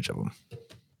percentage of them.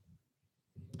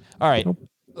 All right,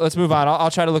 let's move on. I'll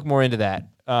try to look more into that.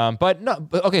 But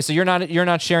okay. So you're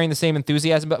not sharing the same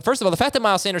enthusiasm. But first of all, the fact that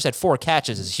Miles Sanders had 4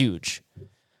 catches is huge.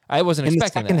 I wasn't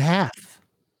expecting that. In the second half,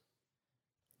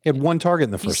 he had 1 target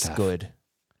in the first half. Good.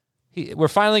 We're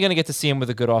finally going to get to see him with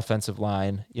a good offensive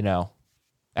line.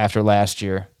 After last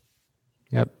year.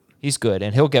 Yep. He's good,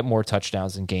 and he'll get more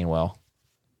touchdowns than Gainwell.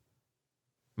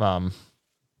 All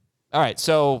right,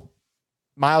 so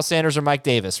Miles Sanders or Mike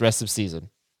Davis, rest of season?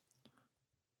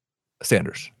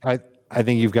 Sanders. I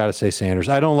think you've got to say Sanders.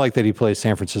 I don't like that he plays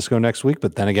San Francisco next week,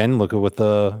 but then again, look at what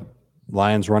the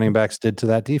Lions running backs did to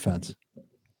that defense.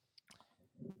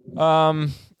 All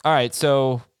right,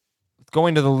 so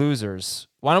going to the losers.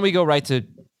 Why don't we go right to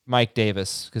Mike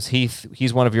Davis, because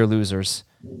he's one of your losers.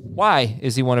 Why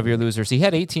is he one of your losers? He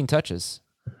had 18 touches.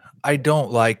 I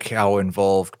don't like how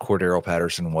involved Cordero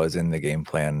Patterson was in the game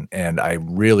plan, and I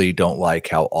really don't like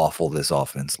how awful this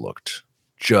offense looked.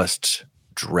 Just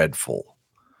dreadful.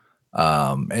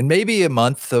 And maybe a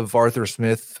month of Arthur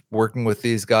Smith working with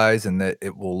these guys and that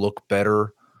it will look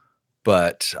better,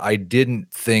 but I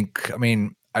didn't think,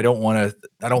 I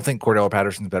don't think Cordero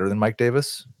Patterson's better than Mike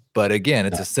Davis, but again,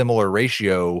 it's a similar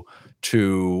ratio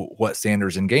to what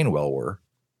Sanders and Gainwell were.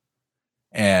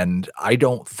 And I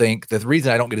don't think the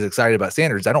reason I don't get as excited about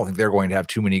Sanders, I don't think they're going to have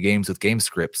too many games with game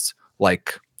scripts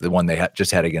like the one they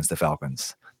just had against the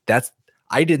Falcons.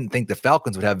 I didn't think the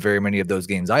Falcons would have very many of those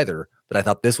games either, but I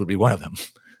thought this would be one of them.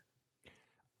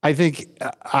 I think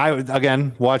I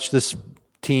again watched this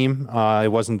team.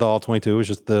 It wasn't the all 22; it was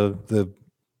just the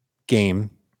game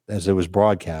as it was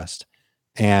broadcast,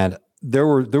 and there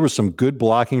was some good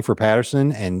blocking for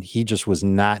Patterson, and he just was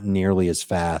not nearly as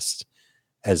fast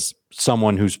as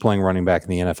someone who's playing running back in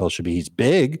the NFL should be. He's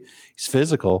big, he's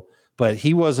physical, but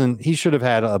he should have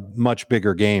had a much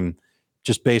bigger game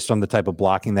just based on the type of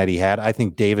blocking that he had. I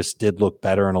think Davis did look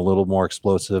better and a little more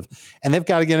explosive, and they've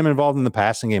got to get him involved in the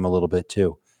passing game a little bit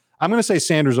too. I'm going to say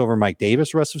Sanders over Mike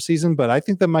Davis rest of season, but I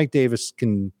think that Mike Davis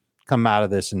can come out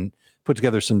of this and put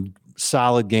together some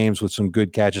solid games with some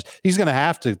good catches. He's going to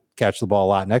have to catch the ball a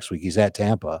lot next week. He's at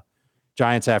Tampa.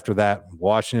 Giants after that,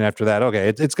 Washington after that. Okay,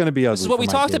 it's going to be ugly. This is what we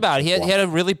talked about. He had a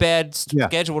really bad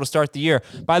schedule to start the year.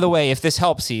 By the way, if this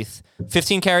helps, Heath,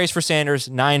 15 carries for Sanders,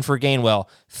 9 for Gainwell.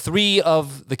 3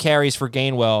 of the carries for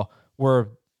Gainwell were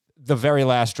the very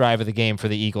last drive of the game for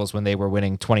the Eagles when they were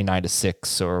winning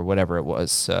 29-6 or whatever it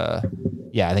was. I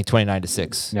think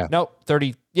 29-6. Yeah. Nope,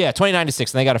 30. Yeah, 29-6, and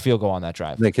they got a field goal on that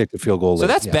drive. They kicked the field goal. So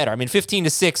that's better.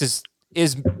 15-6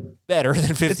 is better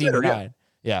than 15-9.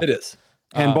 Yeah, it is.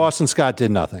 And Boston Scott did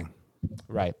nothing.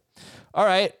 Right. All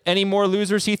right. Any more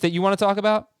losers, Heath, that you want to talk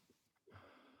about?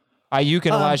 Ayuk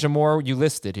and Elijah Moore, you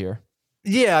listed here.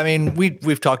 Yeah,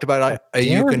 we've talked about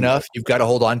Ayuk enough. You've got to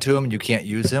hold on to him. You can't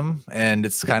use him. And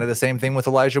it's kind of the same thing with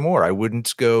Elijah Moore. I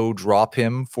wouldn't go drop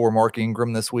him for Mark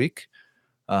Ingram this week.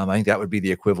 I think that would be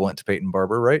the equivalent to Peyton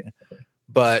Barber, right?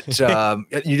 But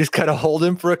you just got to hold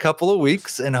him for a couple of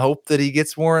weeks and hope that he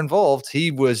gets more involved.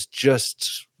 He was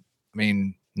just,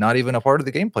 not even a part of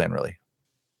the game plan, really.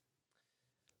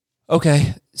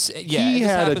 Okay. He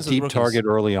had a deep target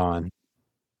early on.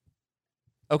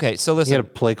 Okay, so listen. He had a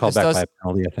play called back by a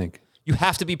penalty, I think. You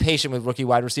have to be patient with rookie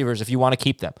wide receivers if you want to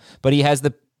keep them. But he has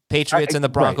the Patriots and the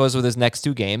Broncos with his next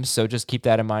 2 games, so just keep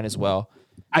that in mind as well.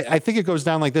 I think it goes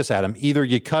down like this, Adam. Either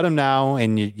you cut him now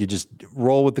and you just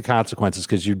roll with the consequences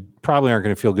because you probably aren't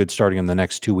going to feel good starting him the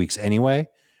next 2 weeks anyway,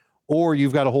 or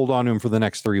you've got to hold on to him for the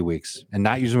next 3 weeks and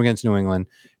not use him against New England,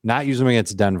 not use him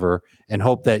against Denver, and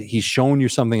hope that he's shown you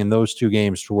something in those 2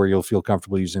 games to where you'll feel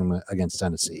comfortable using him against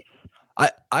Tennessee.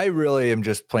 I really am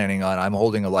just planning on I'm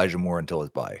holding Elijah Moore until his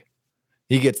bye.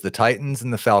 He gets the Titans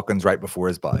and the Falcons right before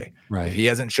his bye. Right. If he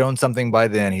hasn't shown something by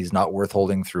then, he's not worth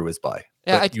holding through his bye.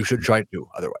 Yeah, you should try to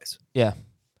otherwise. Yeah.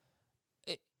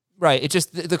 Right. It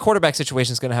just the quarterback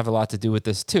situation is going to have a lot to do with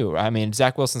this too.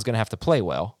 Zach Wilson's going to have to play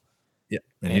well. Yeah.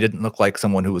 And he didn't look like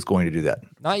someone who was going to do that.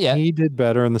 Not yet. He did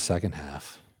better in the second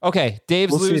half. Okay.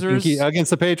 Dave's losers.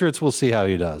 Against the Patriots, we'll see how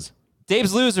he does.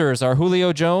 Dave's losers are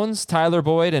Julio Jones, Tyler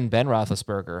Boyd, and Ben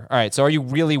Roethlisberger. All right, so are you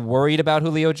really worried about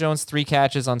Julio Jones? 3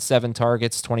 catches on 7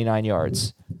 targets, 29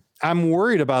 yards. I'm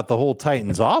worried about the whole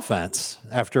Titans offense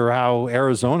after how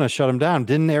Arizona shut him down.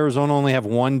 Didn't Arizona only have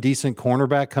 1 decent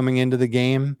cornerback coming into the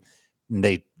game?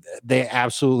 They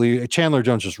absolutely – Chandler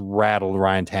Jones just rattled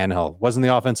Ryan Tannehill. Wasn't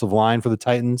the offensive line for the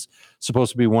Titans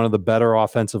supposed to be one of the better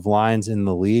offensive lines in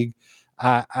the league?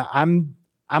 I'm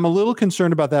a little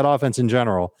concerned about that offense in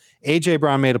general. A.J.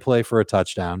 Brown made a play for a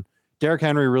touchdown. Derrick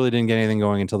Henry really didn't get anything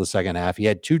going until the second half. He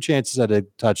had 2 chances at a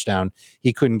touchdown.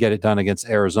 He couldn't get it done against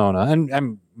Arizona.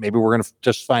 And maybe we're going to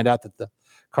just find out that the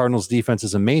Cardinals defense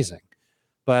is amazing.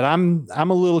 But I'm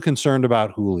a little concerned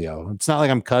about Julio. It's not like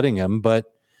I'm cutting him, but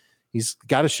he's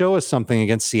got to show us something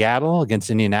against Seattle, against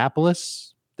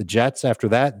Indianapolis, the Jets after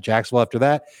that, Jacksonville after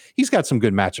that. He's got some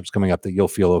good matchups coming up that you'll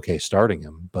feel okay starting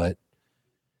him. But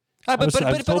I was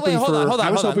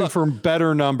hoping for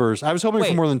better numbers. I was hoping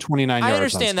for more than 29 yards. I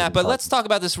understand that, but let's talk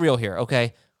about this real here,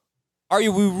 okay? Are we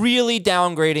really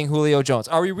downgrading Julio Jones?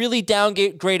 Are we really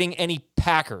downgrading any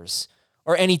Packers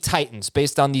or any Titans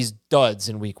based on these duds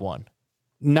in week 1?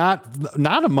 Not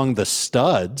among the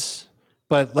studs,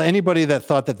 but anybody that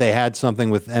thought that they had something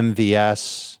with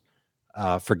MVS,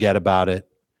 forget about it.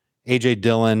 A.J.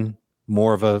 Dillon,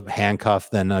 more of a handcuff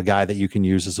than a guy that you can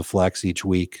use as a flex each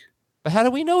week. But how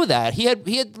do we know that? He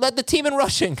had led the team in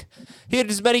rushing. He had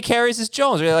as many carries as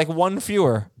Jones. He had like one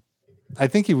fewer. I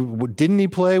think didn't he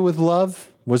play with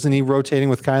Love? Wasn't he rotating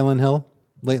with Kylan Hill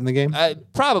late in the game?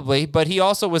 Probably, but he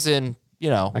also was in,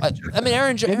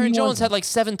 Aaron Jones had like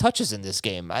 7 touches in this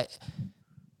game. I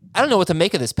don't know what to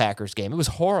make of this Packers game. It was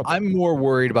horrible. I'm more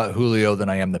worried about Julio than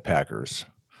I am the Packers.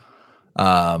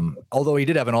 Although he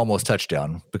did have an almost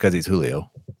touchdown because he's Julio.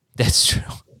 That's true.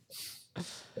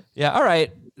 Yeah, all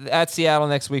right. At Seattle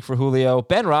next week for Julio.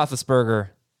 Ben Roethlisberger.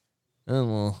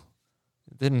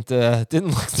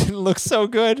 Didn't look so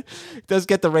good. Does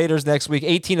get the Raiders next week.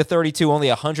 18-32, only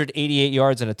 188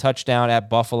 yards and a touchdown at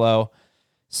Buffalo.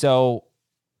 So,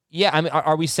 yeah, I mean,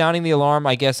 are we sounding the alarm,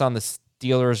 I guess, on the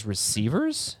Steelers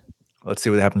receivers? Let's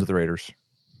see what happens with the Raiders.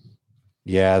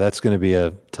 Yeah, that's going to be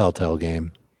a telltale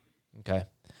game. Okay.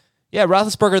 Yeah,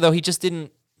 Roethlisberger, though, he just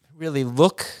didn't really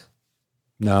look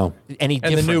any different.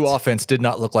 And the new offense did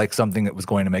not look like something that was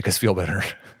going to make us feel better.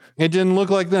 It didn't look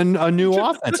like a new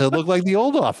offense. It looked like the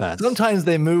old offense. Sometimes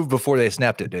they moved before they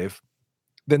snapped it, Dave.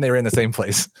 Then they were in the same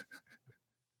place.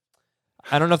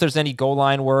 I don't know if there's any goal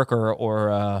line work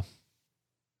or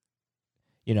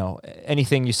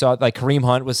anything you saw. Like Kareem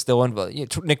Hunt was still in.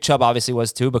 Nick Chubb obviously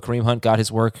was too, but Kareem Hunt got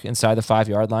his work inside the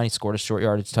 5-yard line. He scored a short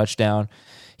yardage touchdown.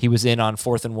 He was in on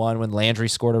 4th and 1 when Landry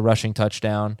scored a rushing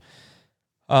touchdown.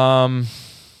 Yeah,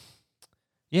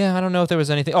 I don't know if there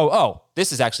was anything. Oh,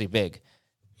 this is actually big.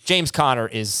 James Conner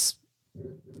he's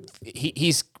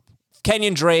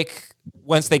Kenyon Drake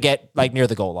once they get like near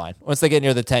the goal line, once they get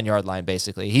near the 10-yard line,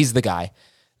 basically. He's the guy.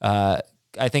 I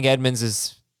think Edmonds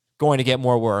is going to get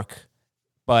more work,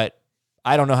 but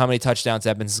I don't know how many touchdowns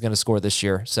Edmonds is going to score this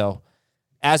year. So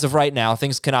as of right now,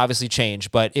 things can obviously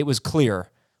change, but it was clear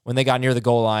when they got near the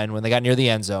goal line, when they got near the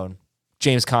end zone,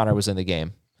 James Conner was in the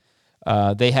game.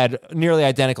 They had nearly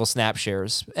identical snap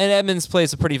shares, and Edmonds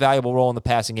plays a pretty valuable role in the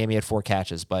passing game. He had 4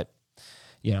 catches, but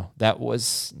that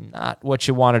was not what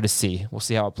you wanted to see. We'll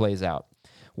see how it plays out.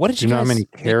 What did you know how many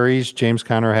carries James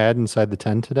Conner had inside the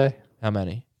 10 today? How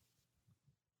many?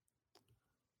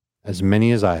 As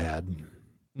many as I had.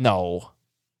 No.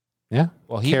 Yeah.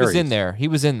 Well, he was in there. He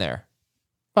was in there.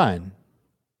 Fine.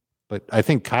 But I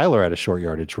think Kyler had a short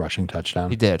yardage rushing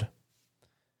touchdown. He did.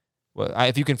 Well,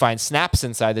 if you can find snaps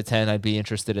inside the 10, I'd be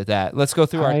interested at that. Let's go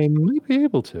through I might be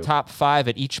able to. Top 5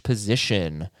 at each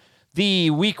position. The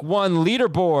week 1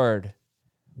 leaderboard.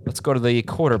 Let's go to the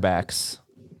quarterbacks.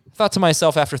 I thought to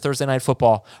myself after Thursday Night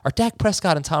Football, are Dak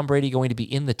Prescott and Tom Brady going to be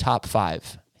in the top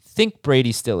 5? I think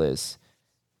Brady still is.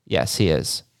 Yes, he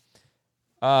is.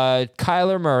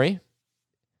 Kyler Murray,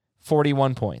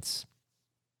 41 points.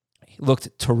 He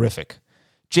looked terrific.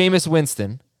 Jameis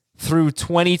Winston threw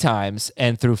 20 times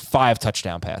and threw 5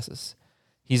 touchdown passes.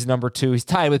 He's number 2. He's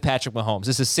tied with Patrick Mahomes.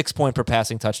 This is 6-point per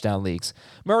passing touchdown leagues.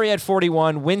 Murray had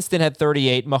 41. Winston had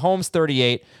 38. Mahomes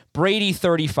 38. Brady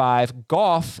 35.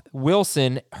 Goff,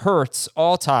 Wilson, Hurts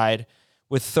all tied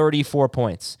with 34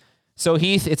 points. So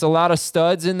Heath, it's a lot of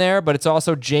studs in there, but it's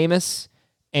also Jameis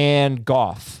and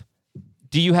Goff.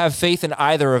 Do you have faith in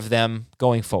either of them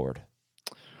going forward?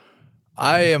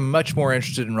 I am much more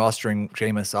interested in rostering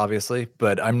Jameis, obviously,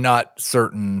 but I'm not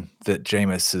certain that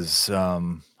Jameis is.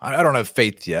 I don't have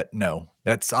faith yet. No,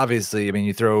 that's obviously. I mean,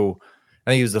 I think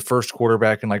he was the first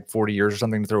quarterback in like 40 years or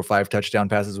something to throw 5 touchdown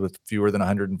passes with fewer than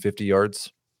 150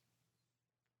 yards.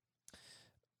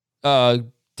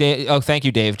 Thank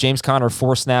you, Dave. James Conner,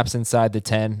 4 snaps inside the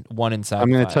 10, 1 inside.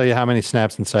 I'm going to tell you how many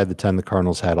snaps inside the 10 the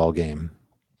Cardinals had all game.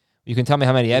 You can tell me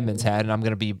how many Edmonds had, and I'm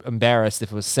going to be embarrassed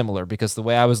if it was similar because the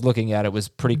way I was looking at it was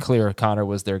pretty clear Connor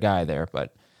was their guy there.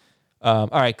 But all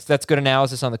right, that's good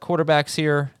analysis on the quarterbacks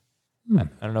here. I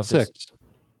don't know if 6.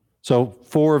 So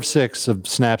 4 of 6 of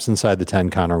snaps inside the 10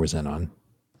 Connor was in on.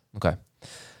 Okay.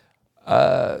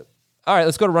 All right,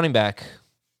 let's go to running back.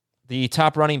 The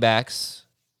top running backs.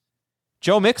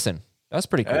 Joe Mixon. That's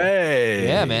pretty cool. Hey.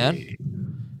 Yeah, man.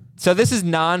 So this is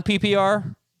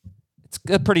non-PPR. It's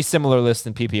a pretty similar list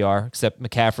in PPR, except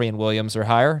McCaffrey and Williams are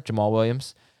higher, Jamal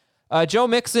Williams. Joe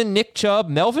Mixon, Nick Chubb,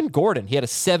 Melvin Gordon. He had a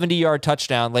 70-yard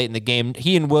touchdown late in the game.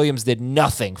 He and Williams did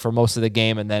nothing for most of the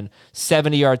game, and then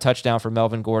 70-yard touchdown for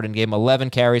Melvin Gordon. Gave him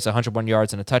 11 carries, 101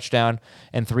 yards, and a touchdown,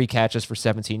 and 3 catches for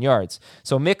 17 yards.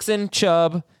 So Mixon,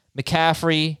 Chubb,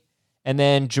 McCaffrey, and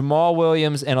then Jamal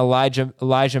Williams and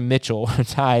Elijah Mitchell are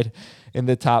tied in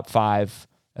the top 5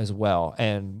 as well.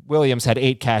 And Williams had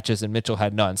 8 catches and Mitchell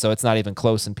had none, so it's not even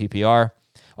close in PPR.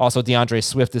 Also, DeAndre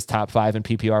Swift is top 5 in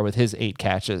PPR with his 8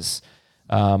 catches.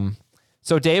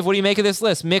 So, Dave, what do you make of this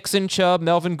list? Mixon, Chubb,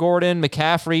 Melvin Gordon,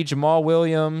 McCaffrey, Jamal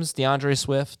Williams, DeAndre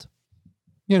Swift.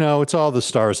 It's all the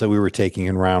stars that we were taking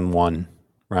in round 1,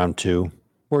 round 2.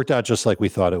 Worked out just like we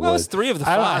thought it would. Well, it's 3 of the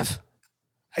 5.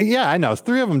 Yeah, I know.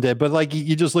 3 of them did. But,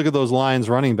 you just look at those Lions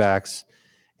running backs,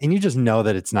 and you just know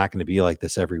that it's not going to be like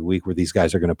this every week where these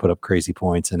guys are going to put up crazy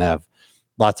points and have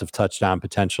lots of touchdown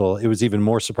potential. It was even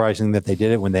more surprising that they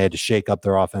did it when they had to shake up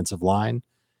their offensive line.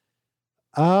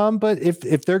 But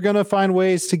if they're going to find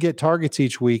ways to get targets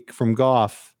each week from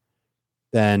Goff,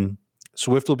 then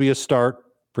Swift will be a start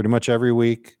pretty much every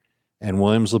week, and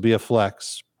Williams will be a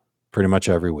flex pretty much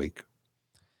every week.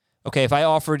 Okay, if I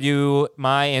offered you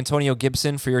my Antonio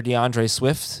Gibson for your DeAndre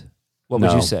Swift, what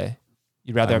would you say?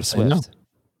 You'd rather have Swift? No.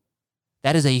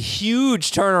 That is a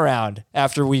huge turnaround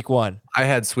after week 1. I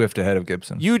had Swift ahead of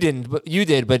Gibson. You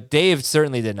did, but Dave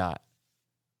certainly did not.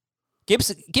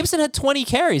 Gibson had 20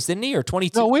 carries, didn't he? Or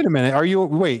 22? No, wait a minute.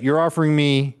 You're offering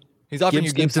me He's offering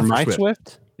you Gibson for my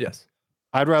Swift? Yes.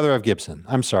 I'd rather have Gibson.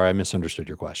 I'm sorry, I misunderstood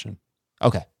your question.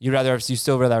 Okay. You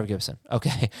still rather have Gibson.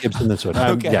 Okay. Gibson than Swift.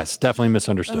 Okay. Yes, definitely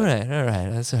misunderstood. All right.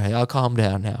 That's all right. I'll calm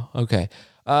down now. Okay.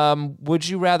 Would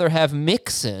you rather have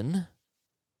Mixon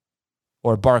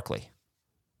or Barkley?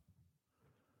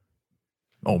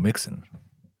 Oh, Mixon.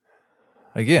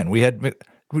 Again, you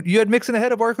had Mixon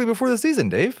ahead of Barkley before the season,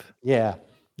 Dave. Yeah,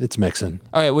 it's Mixon.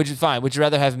 All right, would you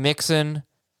rather have Mixon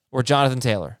or Jonathan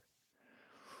Taylor?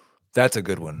 That's a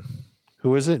good one.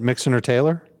 Who is it, Mixon or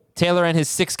Taylor? Taylor and his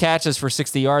 6 catches for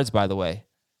 60 yards, by the way,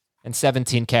 and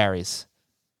 17 carries.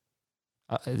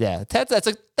 Yeah, that's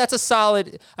a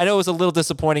solid. I know it was a little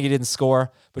disappointing he didn't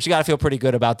score, but you got to feel pretty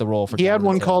good about the role for. He Jonathan had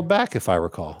one Taylor. Called back, if I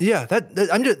recall. Yeah,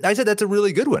 I said that's a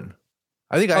really good one.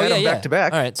 I think I had them back to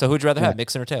back. All right, so who'd you rather have,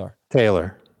 Mixon or Taylor?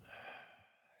 Taylor.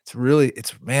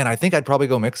 I think I'd probably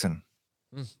go Mixon.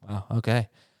 Wow, okay.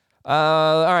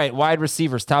 All right, wide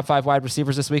receivers, top 5 wide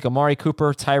receivers this week. Amari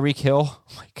Cooper, Tyreek Hill.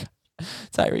 Oh my God.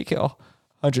 Tyreek Hill,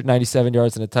 197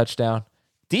 yards and a touchdown.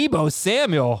 Deebo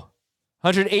Samuel,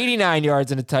 189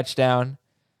 yards and a touchdown.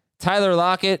 Tyler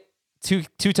Lockett, two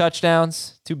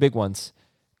touchdowns, 2 big ones.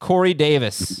 Corey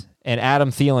Davis and Adam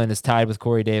Thielen is tied with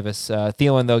Corey Davis.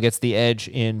 Thielen, though, gets the edge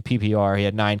in PPR. He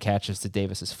had 9 catches to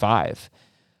Davis's 5.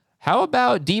 How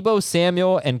about Deebo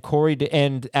Samuel and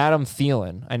and Adam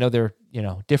Thielen? I know they're,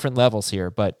 different levels here,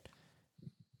 but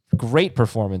great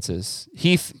performances.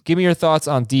 Heath, give me your thoughts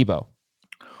on Deebo.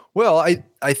 Well,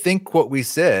 I think what we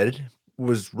said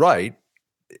was right.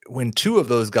 When 2 of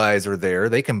those guys are there,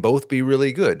 they can both be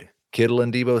really good. Kittle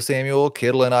and Deebo Samuel,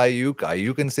 Kittle and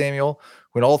Ayuk and Samuel.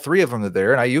 When all 3 of them are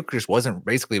there, and Ayuk just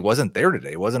wasn't there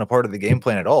today, wasn't a part of the game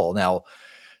plan at all. Now,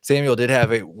 Samuel did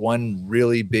have one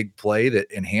really big play that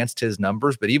enhanced his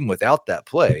numbers, but even without that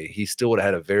play, he still would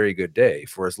have had a very good day.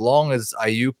 For as long as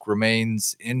Ayuk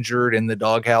remains injured in the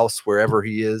doghouse, wherever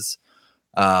he is,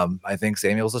 I think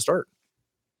Samuel's a start.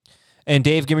 And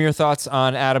Dave, give me your thoughts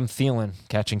on Adam Thielen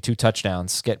catching 2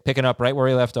 touchdowns, picking up right where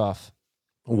he left off.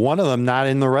 One of them not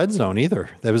in the red zone either.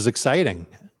 That was exciting.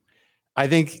 I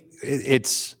think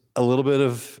it's a little bit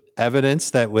of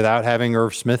evidence that without having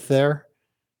Irv Smith there,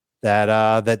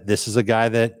 that this is a guy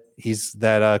that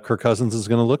Kirk Cousins is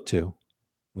going to look to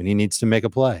when he needs to make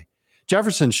a play.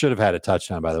 Jefferson should have had a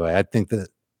touchdown, by the way. I think that,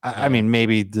 I mean,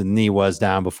 maybe the knee was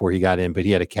down before he got in, but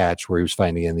he had a catch where he was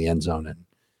fighting in the end zone and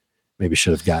maybe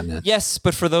should have gotten it. Yes,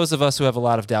 but for those of us who have a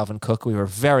lot of Dalvin Cook, we were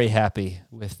very happy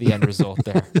with the end result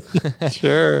there.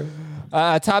 Sure.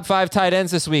 Top 5 tight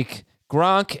ends this week.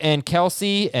 Gronk and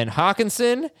Kelsey and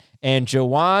Hawkinson and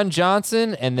Jawan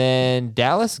Johnson, and then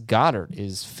Dallas Goedert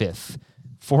is 5th.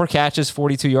 4 catches,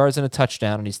 42 yards, and a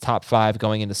touchdown, and he's top 5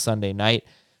 going into Sunday night.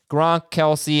 Gronk,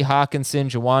 Kelsey, Hawkinson,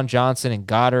 Jawan Johnson, and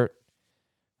Goddard.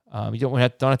 You don't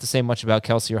have to say much about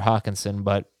Kelsey or Hawkinson,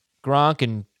 but Gronk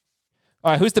and...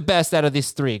 All right, who's the best out of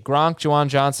these 3? Gronk, Jawan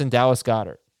Johnson, Dallas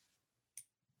Goedert.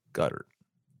 Goddard.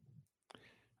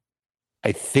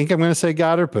 I think I'm going to say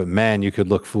Goddard, but man, you could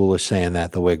look foolish saying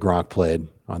that the way Gronk played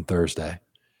on Thursday.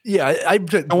 Yeah,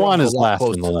 Juwan is last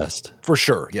on the list. For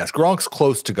sure. Yes, Gronk's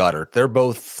close to Goddard. They're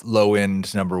both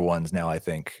low-end number ones now, I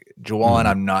think. Juwan,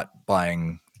 I'm not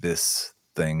buying this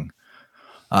thing.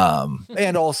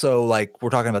 And also, like,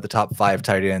 we're talking about the top 5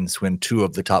 tight ends when 2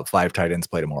 of the top 5 tight ends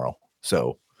play tomorrow.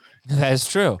 So that is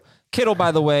true. Kittle,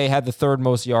 by the way, had the 3rd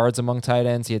most yards among tight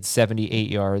ends. He had 78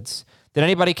 yards. Did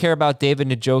anybody care about David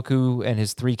Njoku and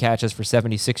his 3 catches for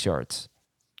 76 yards?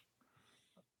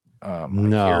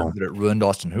 No. That it ruined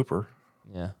Austin Hooper.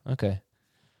 Yeah, okay.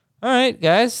 All right,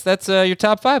 guys, that's your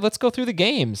top 5. Let's go through the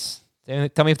games.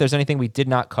 Tell me if there's anything we did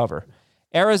not cover.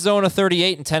 Arizona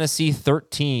 38 and Tennessee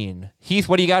 13. Heath,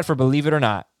 what do you got for Believe It or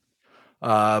Not?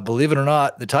 Believe it or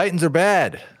not, the Titans are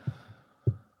bad.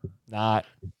 Not.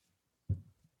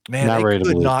 Man, not they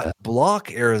could not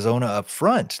block Arizona up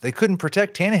front. They couldn't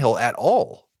protect Tannehill at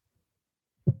all.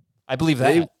 I believe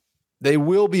that. They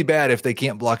will be bad if they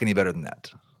can't block any better than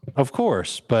that. Of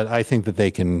course, but I think that they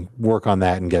can work on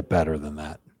that and get better than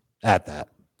that at that.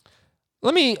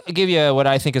 Let me give you what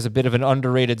I think is a bit of an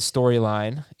underrated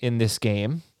storyline in this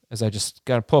game, as I just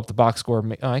got to pull up the box score.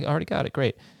 Oh, I already got it.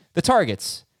 Great. The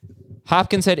targets.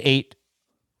 Hopkins had 8.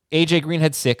 AJ Green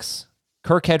had 6.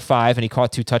 Kirk had 5, and he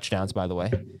caught 2 touchdowns, by the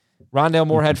way. Rondale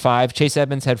Moore had 5. Chase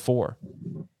Edmonds had 4.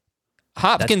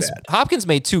 Hopkins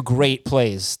made 2 great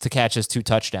plays to catch his 2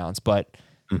 touchdowns, but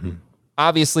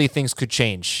obviously things could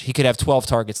change. He could have 12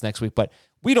 targets next week, but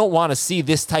we don't want to see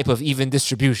this type of even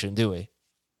distribution, do we?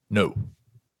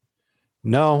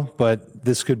 No, but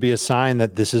this could be a sign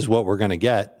that this is what we're going to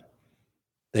get.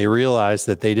 They realized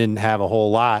that they didn't have a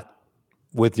whole lot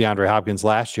with DeAndre Hopkins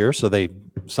last year, so they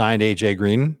signed AJ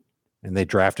Green and they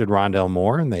drafted Rondale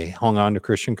Moore and they hung on to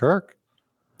Christian Kirk.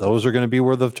 Those are going to be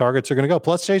where the targets are going to go.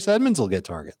 Plus, Chase Edmonds will get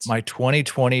targets. My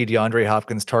 2020 DeAndre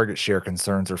Hopkins target share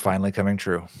concerns are finally coming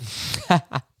true.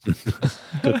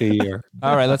 Took a year.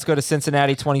 All right, let's go to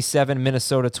Cincinnati 27,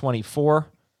 Minnesota 24.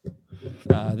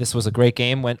 This was a great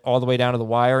game. Went all the way down to the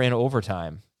wire in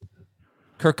overtime.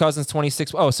 Kirk Cousins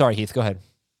 26. Oh, sorry, Heath. Go ahead.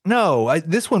 No,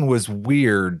 this one was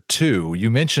weird too.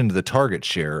 You mentioned the target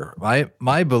share.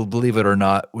 My believe it or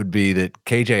not would be that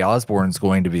KJ Osborne's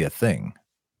going to be a thing.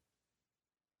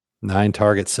 9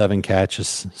 targets, 7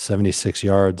 catches, 76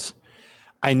 yards.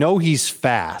 I know he's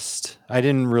fast. I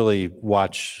didn't really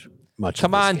watch much.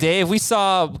 Come on, game. Dave. We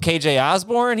saw KJ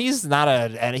Osborne. He's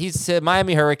not he's a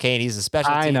Miami Hurricane. He's a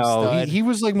special teams stud. He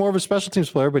was like more of a special teams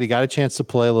player, but he got a chance to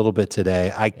play a little bit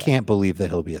today. I can't believe that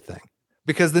he'll be a thing.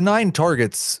 Because the 9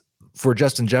 targets for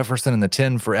Justin Jefferson and the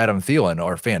 10 for Adam Thielen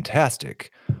are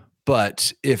fantastic.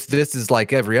 But if this is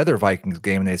like every other Vikings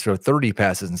game and they throw 30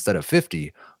 passes instead of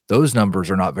 50, those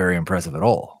numbers are not very impressive at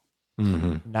all.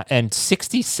 Mm-hmm. And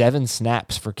 67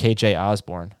 snaps for KJ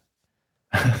Osborne.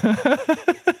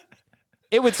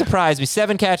 It would surprise me.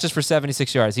 7 catches for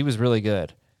 76 yards. He was really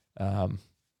good.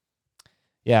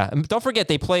 Yeah. And don't forget,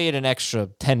 they played an extra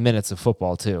 10 minutes of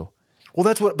football too. Well,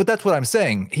 that's what I'm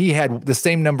saying. He had the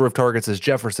same number of targets as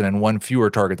Jefferson and 1 fewer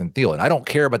target than Thielen. I don't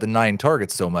care about the 9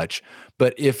 targets so much,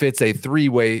 but if it's a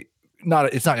 3-way,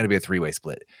 it's not going to be a 3-way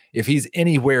split. If he's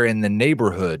anywhere in the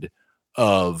neighborhood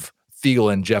of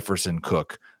Thielen, Jefferson,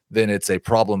 Cook, then it's a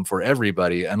problem for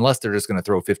everybody, unless they're just going to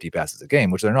throw 50 passes a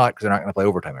game, which they're not, because they're not going to play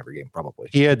overtime every game, probably.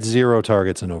 He had 0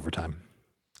 targets in overtime.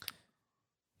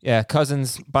 Yeah,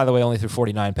 Cousins, by the way, only threw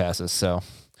 49 passes, so.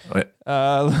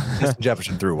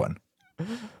 Jefferson threw 1.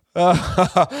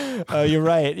 You're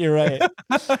right.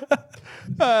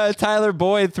 Tyler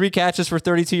Boyd, 3 catches for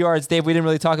 32 yards. Dave, we didn't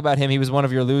really talk about him. He was one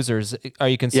of your losers. Are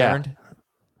you concerned?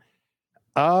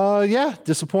 Yeah.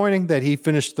 Disappointing that he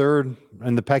finished 3rd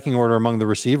in the pecking order among the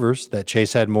receivers, that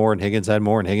Chase had more and Higgins had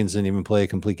more, and Higgins didn't even play a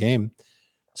complete game.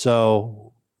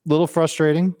 So a little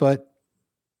frustrating, but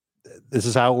this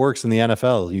is how it works in the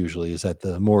NFL usually, is that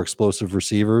the more explosive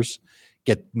receivers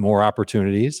get more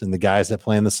opportunities, and the guys that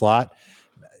play in the slot,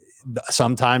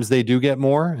 sometimes they do get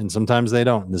more and sometimes they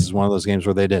don't. And this is one of those games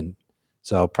where they didn't.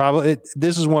 So probably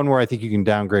this is one where I think you can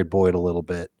downgrade Boyd a little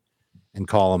bit and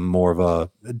call him more of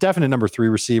a definite number 3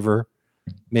 receiver,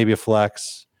 maybe a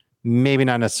flex, maybe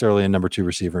not necessarily a number 2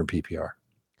 receiver in PPR.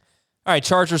 All right,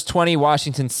 Chargers 20,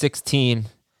 Washington 16.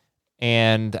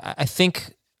 And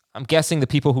I'm guessing the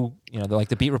people who, they're like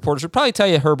the beat reporters would probably tell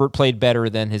you Herbert played better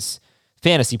than his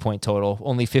fantasy point total,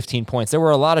 only 15 points. There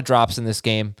were a lot of drops in this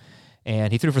game,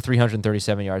 and he threw for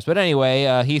 337 yards. But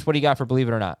anyway, Heath, what do you got for Believe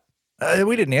It or Not?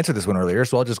 We didn't answer this one earlier,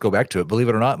 so I'll just go back to it. Believe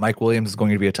it or not, Mike Williams is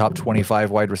going to be a top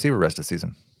 25 wide receiver rest of the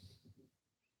season.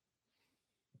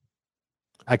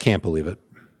 I can't believe it.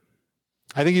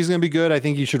 I think he's going to be good. I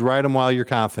think you should ride him while you're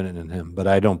confident in him, but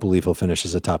I don't believe he'll finish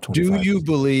as a top 25. Do you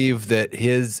believe that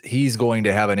he's going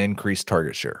to have an increased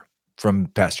target share from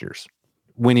past years?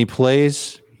 When he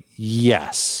plays,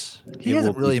 yes. He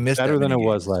hasn't really missed better than it games.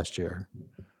 was last year.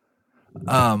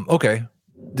 Okay.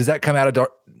 Does that come out of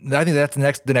I think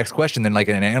that's the next question then, like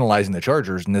in analyzing the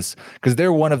Chargers and this, because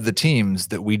they're one of the teams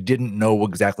that we didn't know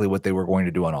exactly what they were going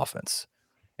to do on offense.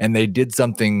 And they did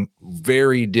something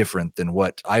very different than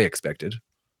what I expected.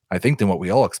 I think than what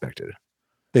we all expected.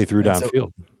 They threw downfield.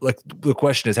 So, like the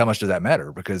question is, how much does that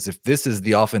matter? Because if this is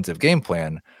the offensive game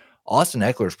plan, Austin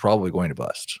Eckler is probably going to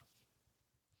bust.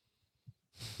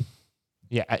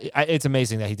 Yeah, it's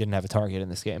amazing that he didn't have a target in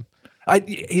this game.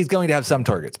 He's going to have some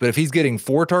targets, but if he's getting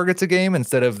 4 targets a game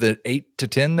instead of the 8 to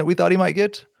 10 that we thought he might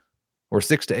get, or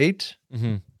 6 to 8.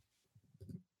 Mm-hmm.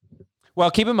 Well,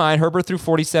 keep in mind, Herbert threw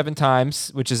 47 times,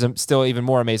 which is still even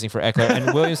more amazing for Eckler.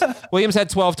 And Williams had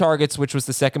 12 targets, which was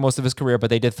the second most of his career,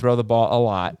 but they did throw the ball a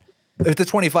lot. It's a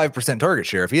 25% target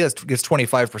share. If he gets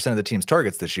 25% of the team's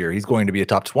targets this year, he's going to be a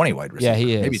top 20 wide receiver. Yeah,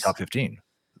 he is. Maybe top 15.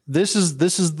 This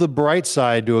is the bright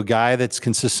side to a guy that's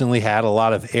consistently had a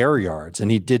lot of air yards, and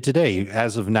he did today.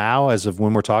 As of now, as of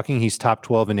when we're talking, he's top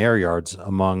 12 in air yards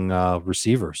among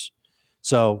receivers.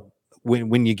 So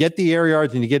when you get the air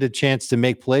yards and you get a chance to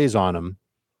make plays on him,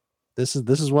 this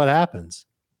is what happens.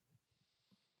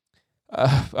 All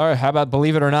right, how about,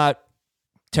 believe it or not,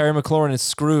 Terry McLaurin is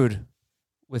screwed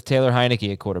with Taylor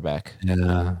Heineke at quarterback.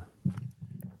 Yeah,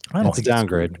 that's a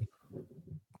downgrade.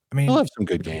 I mean, he'll have some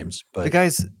good games, but the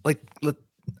guys, like,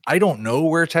 I don't know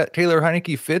where Taylor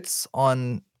Heineke fits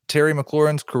on Terry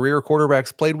McLaurin's career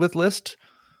quarterbacks played with list,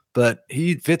 but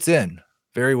he fits in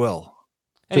very well.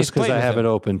 Just because I have it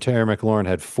open, Terry McLaurin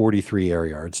had 43 air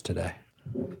yards today.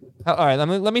 All right,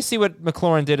 let me see what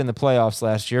McLaurin did in the playoffs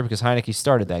last year, because Heineke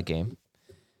started that game.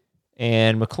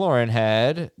 And McLaurin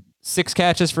had 6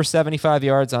 catches for 75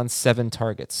 yards on 7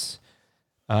 targets.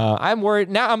 I'm worried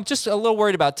now. I'm just a little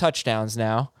worried about touchdowns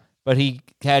now. But he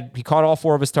caught all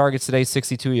 4 of his targets today,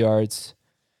 62 yards.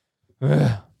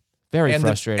 Very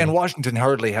frustrating. And Washington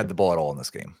hardly had the ball at all in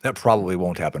this game. That probably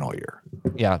won't happen all year.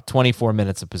 Yeah, 24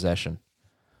 minutes of possession.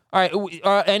 All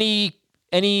right,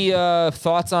 any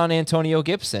thoughts on Antonio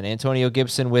Gibson? Antonio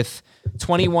Gibson with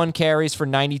 21 carries for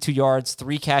 92 yards,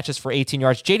 3 catches for 18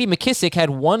 yards. J.D. McKissick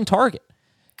had 1 target.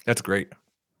 That's great.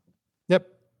 Yep.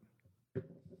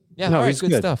 Yeah, no, all right,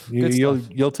 good stuff.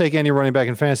 You'll take any running back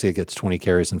in fantasy that gets 20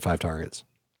 carries and 5 targets.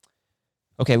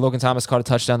 Okay, Logan Thomas caught a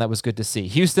touchdown. That was good to see.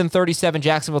 Houston 37,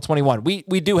 Jacksonville 21. We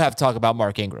do have to talk about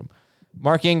Mark Ingram.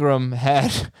 Mark Ingram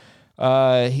had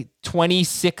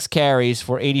 26 carries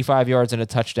for 85 yards and a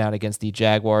touchdown against the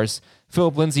Jaguars.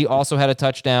 Philip Lindsay also had a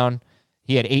touchdown.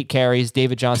 He had 8 carries.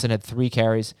 David Johnson had 3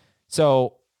 carries.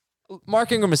 So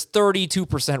Mark Ingram is 32%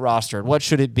 rostered. What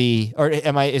should it be? Or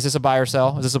is this a buy or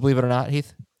sell? Is this a believe it or not,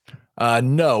 Heath?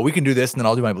 No, we can do this, and then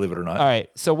I'll do my believe it or not. All right.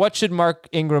 So what should Mark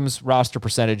Ingram's roster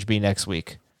percentage be next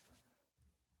week?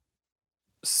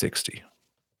 60.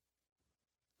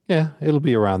 Yeah, it'll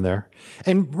be around there.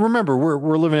 And remember,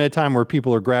 we're living at a time where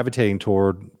people are gravitating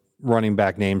toward running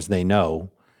back names they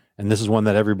know. And this is one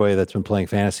that everybody that's been playing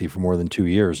fantasy for more than 2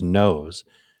 years knows.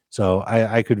 So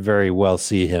I could very well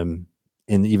see him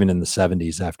even in the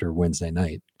 70s after Wednesday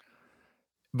night.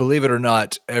 Believe it or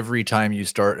not, every time you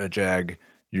start a Jag,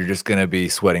 you're just going to be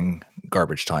sweating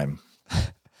garbage time.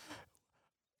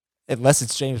 Unless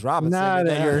it's James Robinson.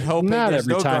 You're hoping not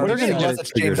every time. Unless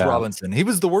it's James Robinson. He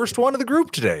was the worst one of the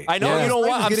group today. I know. You don't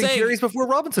want. I'm saying carries before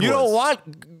Robinson. You don't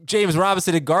want James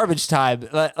Robinson in garbage time.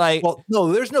 Well,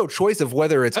 no, there's no choice of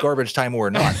whether it's garbage time or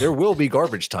not. There will be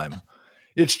garbage time.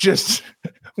 It's just,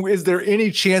 is there any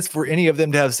chance for any of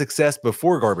them to have success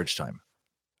before garbage time?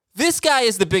 This guy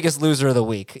is the biggest loser of the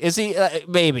week. Is he?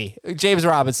 Maybe. James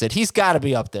Robinson. He's got to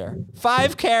be up there.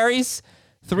 5 carries,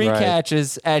 3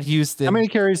 catches at Houston. How many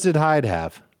carries did Hyde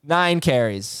have? 9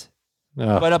 carries.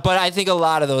 Oh. But I think a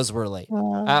lot of those were late.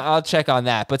 I'll check on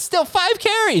that. But still, 5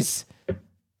 carries.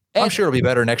 I'm sure it'll be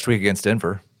better next week against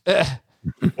Denver.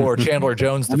 Or Chandler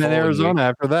Jones. And then Arizona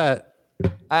after that.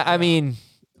 I mean,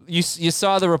 you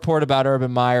saw the report about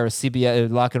Urban Meyer, CBS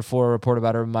Lock and 4 report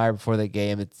about Urban Meyer before the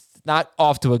game. It's not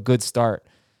off to a good start.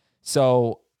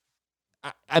 So,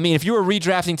 I mean, if you were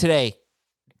redrafting today,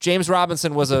 James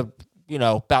Robinson was about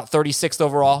 36th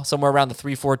overall, somewhere around the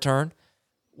 3-4 turn.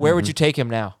 Where would you take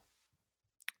him now?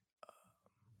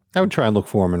 I would try and look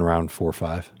for him in round 4 or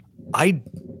 5. I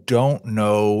don't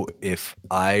know if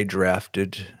I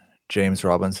drafted James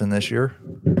Robinson this year.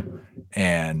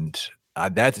 And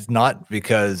that's not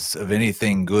because of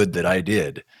anything good that I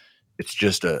did. It's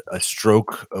just a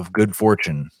stroke of good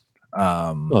fortune.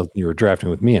 Well, you were drafting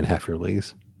with me in half your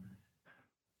leagues.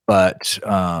 But,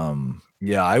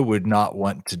 yeah, I would not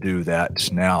want to do that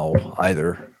now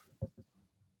either.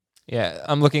 Yeah,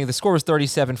 I'm looking at the score was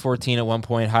 37-14 at one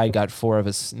point. Hyde got 4 of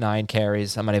his 9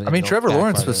 carries. I'm not even. I mean, Trevor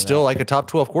Lawrence was still like a top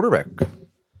 12 quarterback.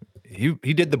 He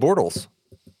did the Bortles.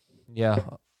 Yeah.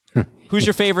 Who's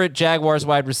your favorite Jaguars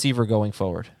wide receiver going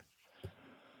forward?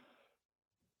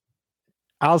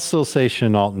 I'll still say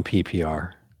Chenault and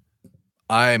PPR.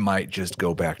 I might just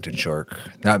go back to Chark.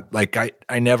 Not like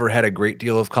I never had a great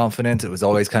deal of confidence. It was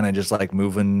always kind of just like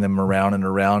moving them around and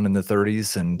around in the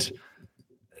 30s, and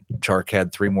Chark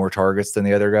had 3 more targets than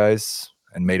the other guys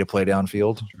and made a play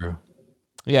downfield. True.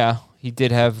 Yeah, he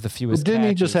did have the fewest. Didn't catches.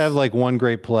 he just have like one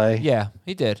great play? Yeah,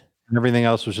 he did. And everything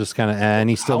else was just kind of, and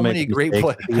he still made great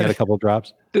plays. He had a couple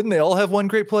drops. Didn't they all have one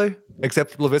great play?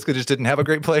 Except LaVisca just didn't have a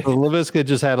great play. LaVisca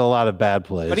just had a lot of bad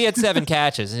plays. But he had 7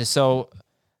 catches, and so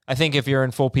I think if you're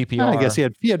in full PPR, I guess he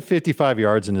had 55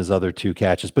 yards in his other 2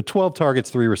 catches, but 12 targets,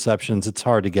 3 receptions. It's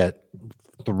hard to get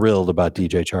thrilled about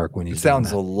DJ Chark when he's. It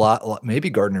sounds a lot. Maybe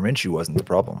Gardner Minshew wasn't the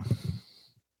problem.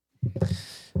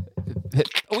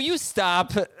 Will you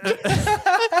stop?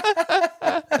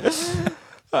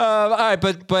 All right,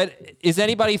 but is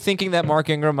anybody thinking that Mark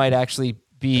Ingram might actually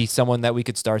be someone that we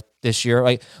could start this year?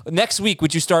 Like next week,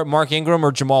 would you start Mark Ingram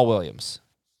or Jamal Williams?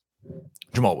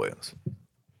 Jamal Williams.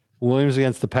 Williams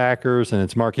against the Packers, and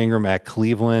it's Mark Ingram at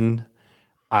Cleveland.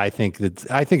 I think it's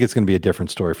going to be a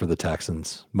different story for the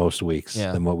Texans most weeks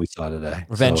than what we saw today.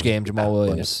 Revenge game, Jamal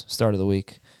Williams, start of the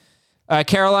week.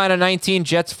 Carolina 19,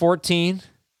 Jets 14.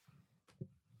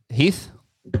 Heath?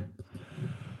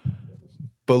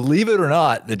 Believe it or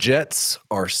not, the Jets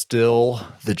are still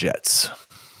the Jets.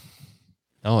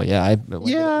 Oh, yeah.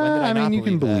 I mean, you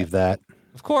can believe that.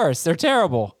 Of course. They're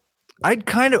terrible. We'd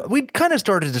kind of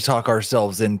started to talk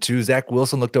ourselves into Zach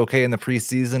Wilson looked okay in the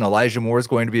preseason. Elijah Moore is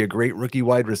going to be a great rookie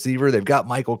wide receiver. They've got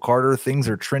Michael Carter. Things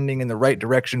are trending in the right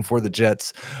direction for the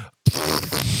Jets.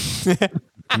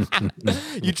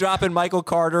 You dropping Michael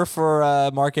Carter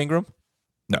for Mark Ingram?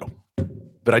 No,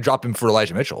 but I drop him for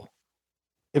Elijah Mitchell.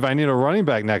 If I need a running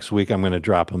back next week, I'm going to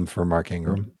drop him for Mark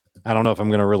Ingram. I don't know if I'm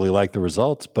going to really like the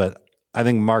results, but I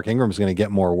think Mark Ingram is going to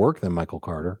get more work than Michael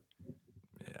Carter.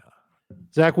 Yeah.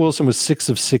 Zach Wilson was 6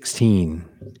 of 16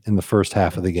 in the first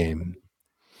half of the game.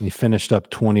 And he finished up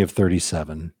 20 of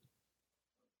 37.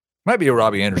 Might be a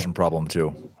Robbie Anderson problem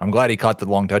too. I'm glad he caught the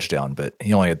long touchdown, but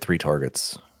he only had 3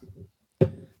 targets.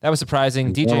 That was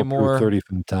surprising. DJ Moore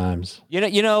 35 times.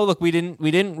 You know, look, we didn't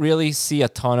really see a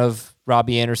ton of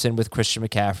Robbie Anderson with Christian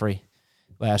McCaffrey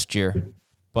last year,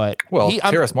 but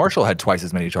Terrace Marshall had twice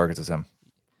as many targets as him.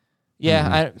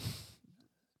 Yeah,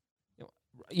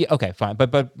 okay, fine,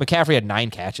 but McCaffrey had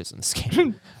 9 catches in this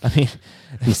game. I mean,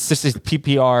 he's just a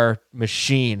PPR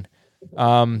machine.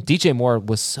 DJ Moore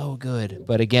was so good,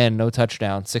 but again, no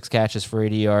touchdown, 6 catches for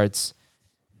 80 yards.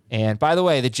 And by the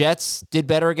way, the Jets did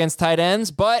better against tight ends,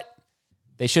 but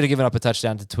they should have given up a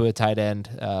touchdown to a tight end.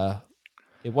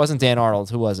 It wasn't Dan Arnold.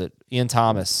 Who was it? Ian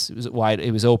Thomas. It was wide.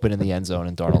 It was open in the end zone,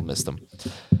 and Darnold missed him.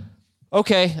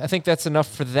 Okay, I think that's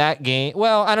enough for that game.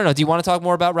 Well, I don't know. Do you want to talk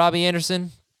more about Robbie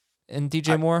Anderson and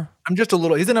DJ Moore? I'm just a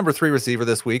little. He's a number 3 receiver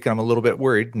this week, and I'm a little bit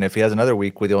worried. And if he has another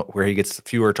week where he gets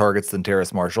fewer targets than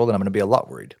Terrace Marshall, then I'm going to be a lot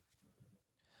worried.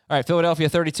 All right, Philadelphia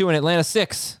 32 and Atlanta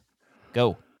 6.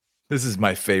 Go. This is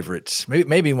my favorite,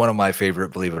 maybe one of my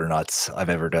favorite, believe it or not, I've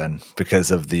ever done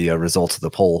because of the results of the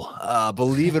poll.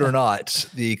 Believe it or not,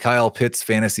 the Kyle Pitts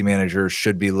fantasy managers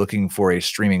should be looking for a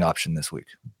streaming option this week.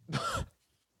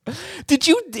 Did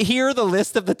you hear the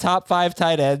list of the top 5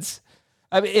 tight ends?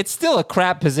 I mean, it's still a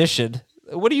crap position.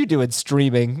 What are you doing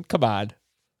streaming? Come on.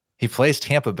 He plays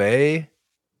Tampa Bay.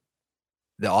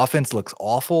 The offense looks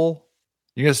awful.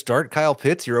 You're going to start Kyle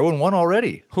Pitts? You're 0-1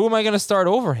 already. Who am I going to start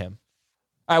over him?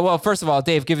 All right, well, first of all,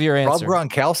 Dave, give your answer. Rob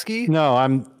Gronkowski? No,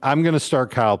 I'm going to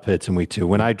start Kyle Pitts in week 2.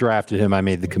 When I drafted him, I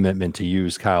made the commitment to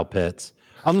use Kyle Pitts.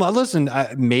 Listen,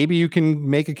 maybe you can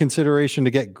make a consideration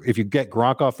to if you get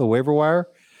Gronk off the waiver wire.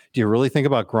 Do you really think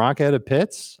about Gronk ahead of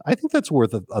Pitts? I think that's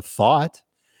worth a thought.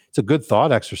 It's a good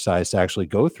thought exercise to actually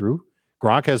go through.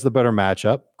 Gronk has the better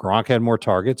matchup. Gronk had more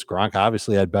targets. Gronk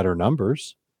obviously had better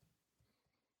numbers.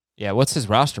 Yeah, what's his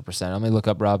roster percent? Let me look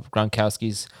up Rob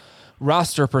Gronkowski's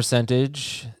roster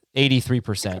percentage.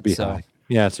 83%. So high.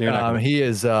 Yeah, so you're not he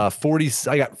is 40.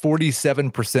 I got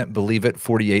 47% believe it,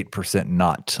 48%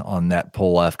 not on that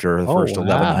poll after the first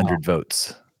 1,100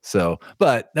 votes. So,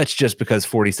 but that's just because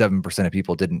 47% of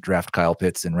people didn't draft Kyle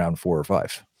Pitts in round 4 or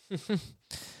 5.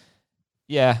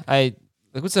 Yeah, it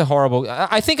was a horrible.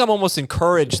 I think I'm almost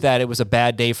encouraged that it was a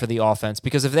bad day for the offense,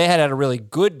 because if they had a really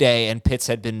good day and Pitts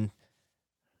had been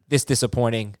this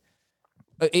disappointing,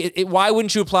 why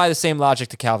wouldn't you apply the same logic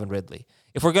to Calvin Ridley?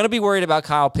 If we're going to be worried about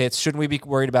Kyle Pitts, shouldn't we be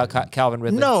worried about Calvin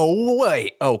Ridley? No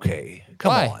way. Okay,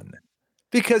 come on.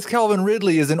 Because Calvin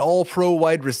Ridley is an all-pro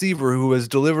wide receiver who has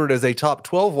delivered as a top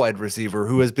 12 wide receiver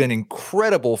who has been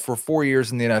incredible for 4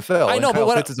 years in the NFL. I know, and Kyle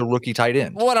but Pitts is a rookie tight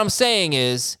end. What I'm saying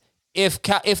is, if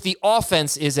the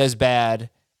offense is as bad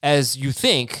as you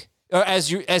think, or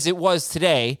as it was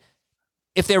today,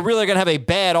 if they're really going to have a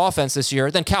bad offense this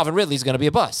year, then Calvin Ridley's going to be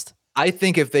a bust. I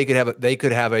think if they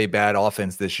could have a bad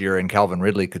offense this year, and Calvin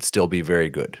Ridley could still be very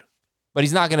good. But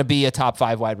he's not going to be a top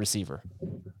 5 wide receiver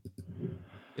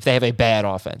if they have a bad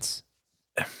offense.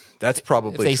 That's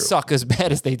probably if they true. suck as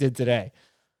bad as they did today.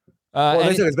 Well,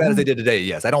 they suck as bad as they did today,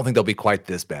 yes. I don't think they'll be quite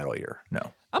this bad all year.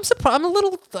 No. I'm surprised. I'm a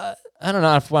little. I don't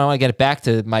know if I want to get it back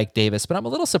to Mike Davis, but I'm a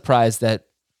little surprised that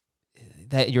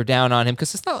you're down on him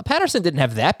because it's not. Patterson didn't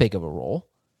have that big of a role.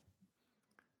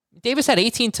 Davis had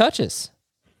 18 touches.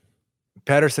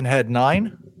 Patterson had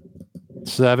 9,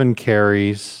 7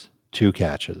 carries, 2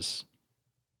 catches.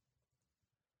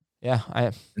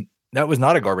 Yeah, that was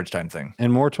not a garbage time thing.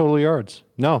 And more total yards.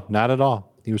 No, not at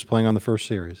all. He was playing on the first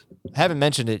series. I haven't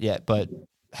mentioned it yet, but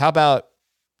how about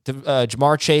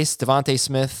Jamar Chase, Devontae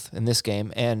Smith in this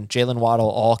game, and Jalen Waddle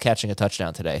all catching a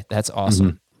touchdown today? That's awesome.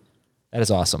 Mm-hmm. That is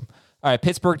awesome. All right,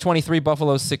 Pittsburgh 23,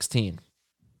 Buffalo 16.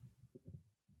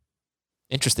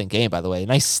 Interesting game, by the way.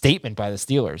 Nice statement by the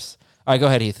Steelers. All right, go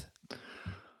ahead, Heath.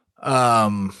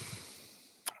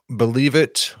 Believe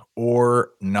it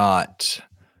or not,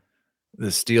 the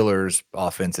Steelers'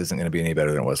 offense isn't going to be any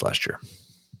better than it was last year.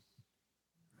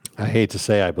 I hate to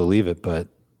say I believe it, but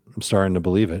I'm starting to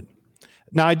believe it.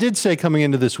 Now, I did say coming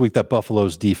into this week that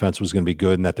Buffalo's defense was going to be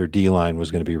good and that their D-line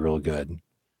was going to be real good.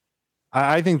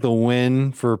 I think the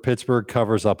win for Pittsburgh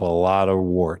covers up a lot of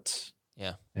warts.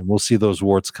 Yeah. And we'll see those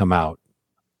warts come out.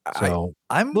 So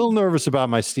I'm a little nervous about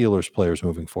my Steelers players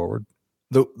moving forward.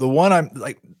 The one I'm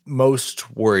like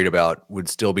most worried about would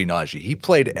still be Najee. He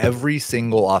played every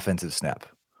single offensive snap,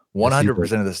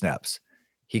 100% of the snaps.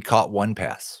 He caught one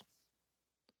pass.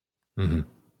 Mm-hmm.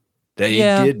 They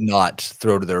did not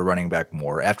throw to their running back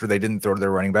more after they didn't throw to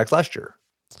their running backs last year.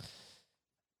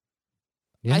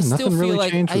 Yeah, I still feel really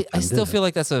like that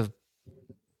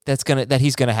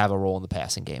he's gonna have a role in the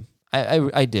passing game.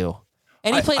 I do.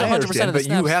 And he played 100% of the snaps.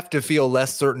 But you have to feel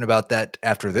less certain about that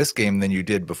after this game than you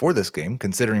did before this game,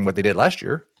 considering what they did last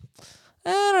year.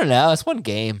 I don't know. It's one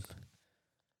game.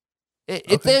 They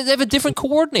have a different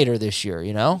coordinator this year,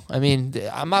 you know? I mean,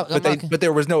 But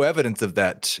there was no evidence of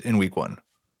that in week 1.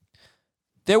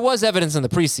 There was evidence in the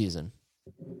preseason.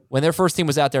 When their first team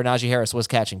was out there, Najee Harris was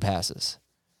catching passes.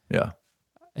 Yeah.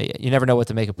 You never know what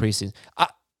to make of preseason.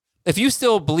 If you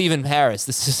still believe in Harris,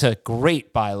 this is a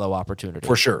great buy low opportunity.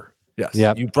 For sure. Yes.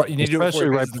 Yeah. You need to do it especially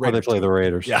right before they play the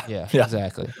Raiders. Yeah. Yeah.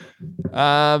 Exactly.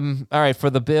 All right. For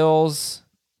the Bills,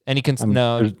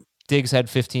 Diggs had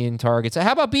 15 targets.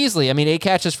 How about Beasley? I mean, 8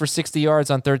 catches for 60 yards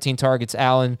on 13 targets.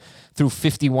 Allen threw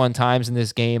 51 times in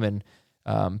this game.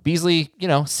 And Beasley,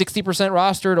 60%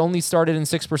 rostered, only started in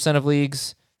 6% of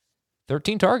leagues.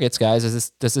 13 targets,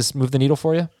 guys. Does this move the needle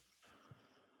for you?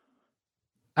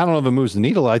 I don't know if it moves the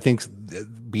needle. I think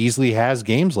Beasley has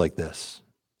games like this.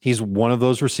 He's one of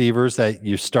those receivers that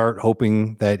you start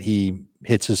hoping that he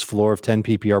hits his floor of 10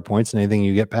 PPR points, and anything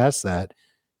you get past that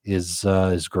is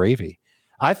gravy.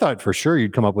 I thought for sure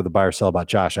you'd come up with a buy or sell about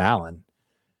Josh Allen,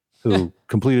 who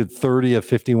completed 30 of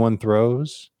 51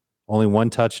 throws, only 1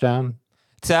 touchdown.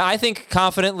 So I think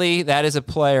confidently that is a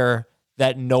player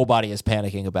that nobody is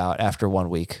panicking about after 1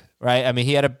 week, right? I mean,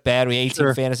 he had a bad week,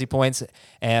 18 fantasy points,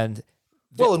 and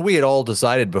we had all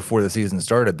decided before the season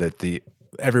started that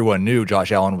everyone knew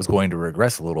Josh Allen was going to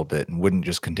regress a little bit and wouldn't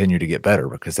just continue to get better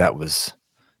because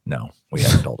we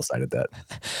haven't all decided that.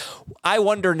 I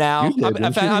wonder now.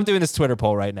 I'm doing this Twitter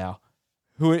poll right now.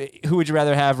 Who would you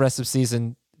rather have rest of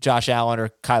season, Josh Allen or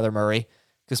Kyler Murray?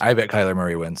 Because I bet Kyler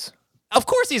Murray wins. Of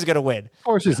course he's going to win. Of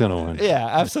course he's going to win. Yeah,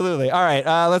 absolutely. All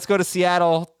right, let's go to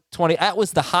Seattle 20. That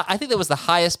was I think that was the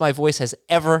highest my voice has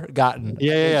ever gotten.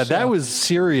 Yeah. That was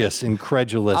serious,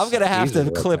 incredulous. I'm going to have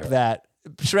to clip that.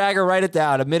 Schrager, write it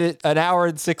down. An hour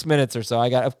and 6 minutes or so.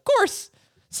 Of course.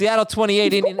 Seattle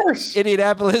 28,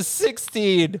 Indianapolis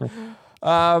 16.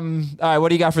 All right, what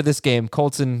do you got for this game?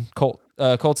 Colts and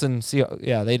Seahawks.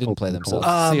 Yeah, they didn't play themselves.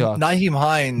 Nyheim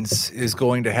Hines is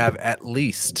going to have at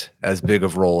least as big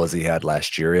of role as he had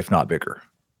last year, if not bigger.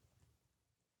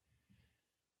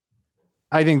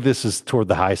 I think this is toward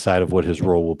the high side of what his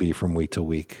role will be from week to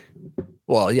week.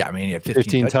 Well, yeah, I mean, he had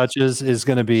 15 touches is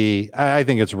going to be, I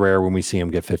think it's rare when we see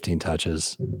him get 15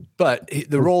 touches. But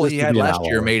the role he had last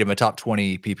year made him a top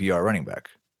 20 PPR running back.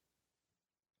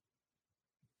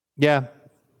 Yeah.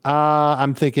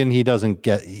 I'm thinking he doesn't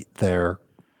get there,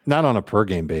 not on a per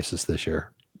game basis this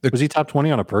year. Was he top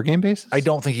 20 on a per game basis? I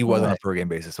don't think he was on a per game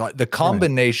basis. So the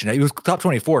combination, he was top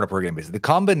 24 on a per game basis. The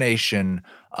combination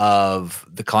of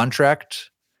the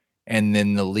contract and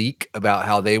then the leak about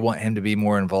how they want him to be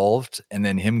more involved, and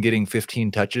then him getting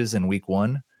 15 touches in week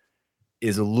 1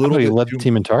 is a little bit led the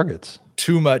team in targets.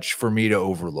 Too much for me to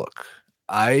overlook.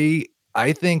 I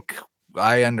think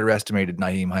I underestimated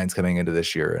Nyheim Hines coming into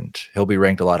this year, and he'll be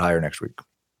ranked a lot higher next week.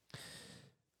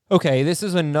 Okay, this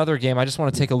is another game. I just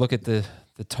want to take a look at the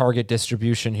target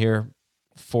distribution here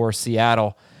for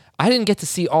Seattle. I didn't get to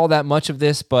see all that much of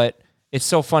this, but it's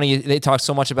so funny. They talk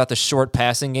so much about the short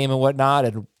passing game and whatnot,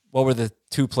 and what were the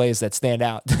 2 plays that stand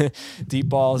out? Deep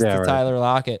balls to Tyler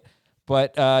Lockett.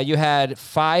 But you had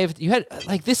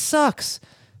this sucks.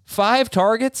 5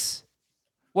 targets.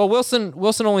 Well, Wilson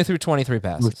only threw 23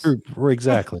 passes.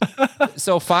 Exactly.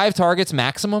 So 5 targets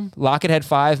maximum. Lockett had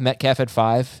 5. Metcalf had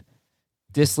 5.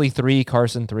 Disley 3.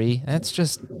 Carson 3. That's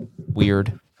just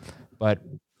weird. But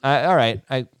all right.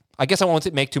 I guess I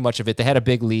won't make too much of it. They had a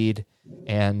big lead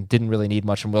and didn't really need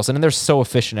much from Wilson. And they're so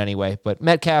efficient anyway. But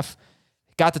Metcalf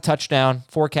got the touchdown.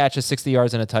 4 catches, 60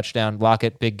 yards, and a touchdown.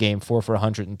 Lockett, big game. 4 for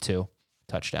 102.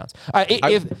 Touchdowns.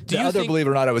 Believe it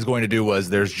or not, I was going to do was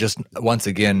there's just once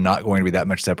again not going to be that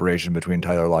much separation between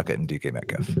Tyler Lockett and DK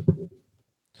Metcalf.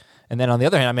 And then on the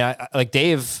other hand, I like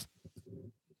Dave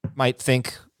might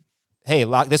think, hey,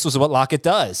 this was what Lockett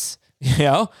does,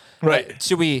 right?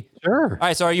 Should we? Sure. All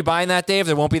right. So are you buying that, Dave?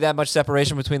 There won't be that much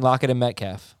separation between Lockett and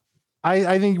Metcalf.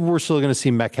 I think we're still going to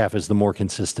see Metcalf as the more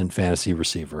consistent fantasy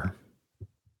receiver.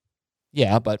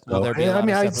 Yeah, but will there be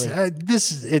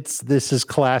this is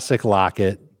classic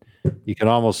Lockett. You can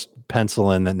almost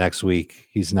pencil in that next week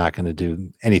he's not going to do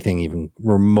anything even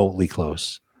remotely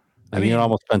close. I mean, you can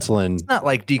almost pencil in. It's not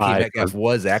like DK Metcalf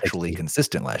was actually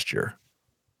consistent last year.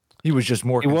 He was just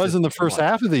more. He was in the first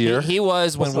half of the year. He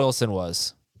was when Wilson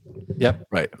was. Yep.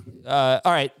 Right. All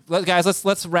right, guys.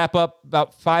 Let's wrap up.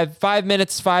 About 5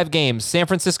 minutes, 5 games. San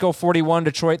Francisco 41,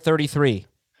 Detroit 33.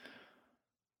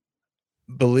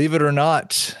 Believe it or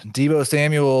not, Deebo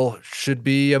Samuel is going to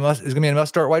be a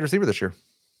must-start wide receiver this year.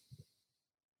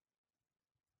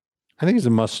 I think he's a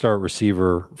must-start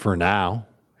receiver for now.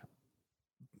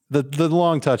 The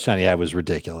long touchdown he had was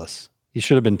ridiculous. He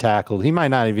should have been tackled. He might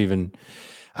not have even.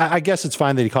 I guess it's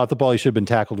fine that he caught the ball. He should have been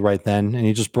tackled right then, and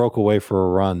he just broke away for a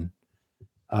run.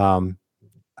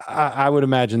 I would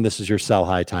imagine this is your sell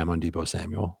high time on Deebo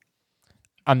Samuel.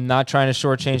 I'm not trying to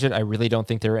shortchange it. I really don't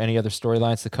think there are any other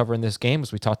storylines to cover in this game,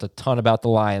 as we talked a ton about the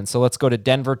Lions. So let's go to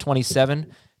Denver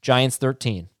 27, Giants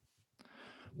 13.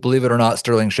 Believe it or not,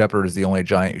 Sterling Shepard is the only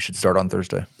Giant you should start on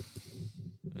Thursday.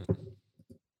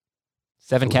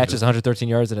 7 catches, 113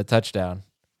 yards, and a touchdown.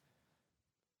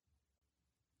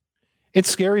 It's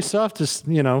scary stuff.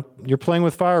 You're playing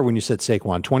with fire when you said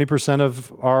Saquon. 20%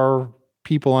 of our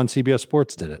people on CBS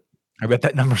Sports did it. I bet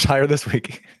that number's higher this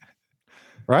week.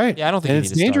 Right. Yeah, I don't think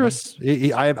it's dangerous.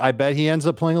 I bet he ends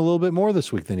up playing a little bit more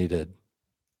this week than he did.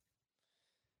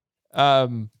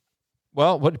 Well,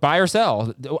 what buy or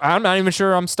sell? I'm not even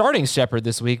sure I'm starting Shepard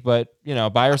this week, but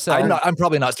buy or sell. I'm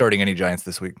probably not starting any Giants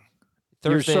this week.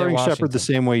 Thursday You're starting Shepard the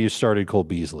same way you started Cole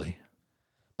Beasley.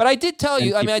 But I did tell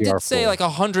you, I did say like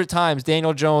 100 times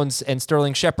Daniel Jones and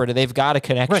Sterling Shepard, and they've got a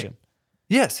connection. Right.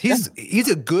 Yes, he's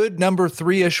a good number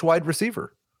 3-ish wide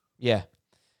receiver. Yeah.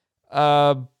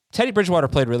 Teddy Bridgewater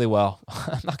played really well.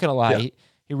 I'm not going to lie. Yeah.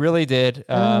 He really did.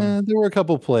 There were a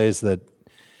couple plays that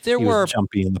he was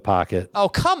jumpy in the pocket. Oh,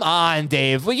 come on,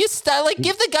 Dave. Will you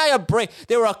give the guy a break?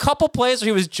 There were a couple plays where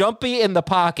he was jumpy in the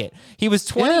pocket. He was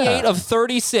 28 of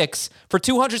 36 for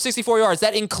 264 yards.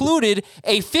 That included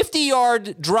a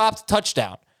 50-yard dropped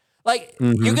touchdown.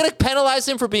 You're going to penalize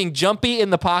him for being jumpy in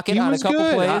the pocket on a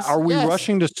couple plays? Are we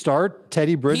rushing to start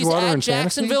Teddy Bridgewater in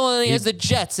Jacksonville, and he has the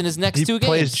Jets in his next 2 games. He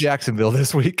plays Jacksonville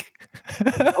this week.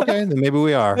 Okay, then maybe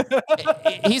we are.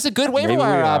 He's a good waiver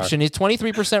wire option. He's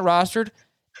 23% rostered.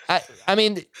 I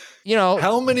mean,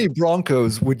 how many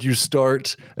Broncos would you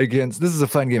start against? This is a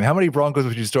fun game. How many Broncos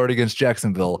would you start against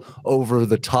Jacksonville over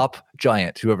the top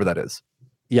Giant, whoever that is?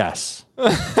 Yes.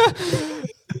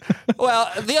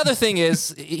 Well, the other thing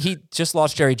is he just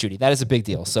lost Jerry Jeudy. That is a big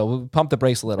deal. So we'll pump the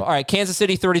brakes a little. All right, Kansas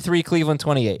City 33, Cleveland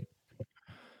 28.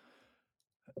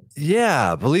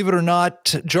 Yeah, believe it or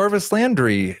not, Jarvis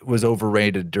Landry was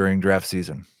overrated during draft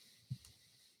season.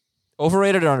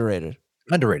 Overrated or underrated?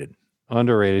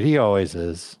 Underrated. He always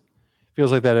is.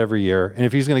 Feels like that every year. And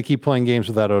if he's going to keep playing games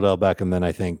without Odell Beckham, then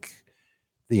I think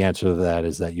the answer to that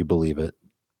is that you believe it.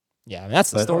 Yeah,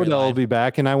 that's the story. Odell will be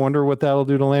back, and I wonder what that'll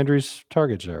do to Landry's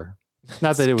target share.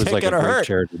 Not that it was like a great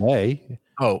share today.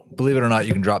 Oh, believe it or not,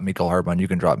 you can drop Mecole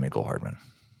Hardman.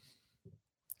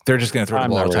 They're just going to throw the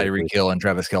ball to Tyreek Hill and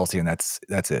Travis Kelce, and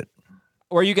that's it.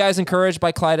 Were you guys encouraged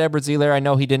by Clyde Edwards-Helaire? I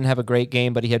know he didn't have a great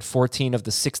game, but he had 14 of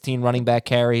the 16 running back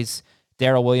carries.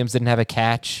 Darrell Williams didn't have a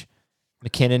catch.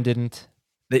 McKinnon didn't.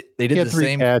 They did the 3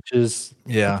 same catches.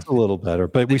 Yeah, it's a little better,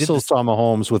 but we still saw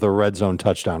Mahomes with a red zone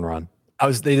touchdown run.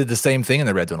 They did the same thing in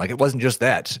the red zone. Like, it wasn't just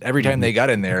that. Every time they got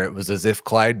in there, it was as if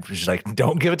Clyde was just like,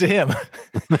 "Don't give it to him."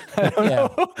 I don't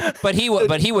know. But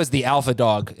he was the alpha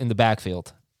dog in the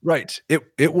backfield. Right.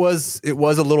 It was a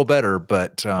little better,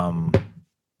 but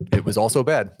it was also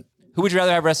bad. Who would you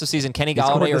rather have rest of the season, Kenny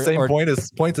Golladay or the same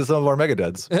points as some of our mega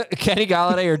duds? Kenny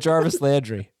Golladay or Jarvis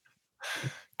Landry?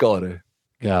 Golladay.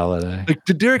 Like,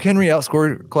 did Derrick Henry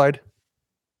outscore Clyde?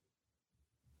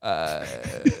 I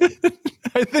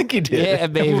think he did. Yeah,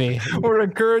 maybe. We're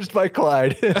encouraged by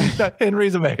Clyde.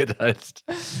 Henry's a mega dust.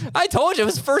 I told you it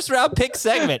was first round pick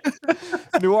segment.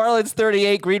 New Orleans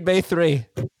 38, Green Bay 3.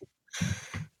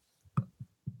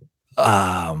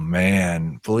 Oh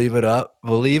man, believe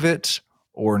it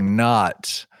or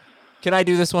not. Can I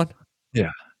do this one?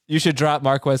 Yeah. You should drop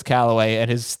Marquez Callaway and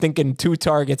his stinking 2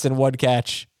 targets and 1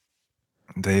 catch.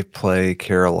 They play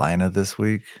Carolina this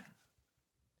week.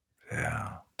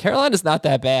 Yeah. Carolina's not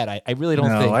that bad. I really don't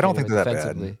think. No, I don't think they're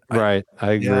that bad. Right.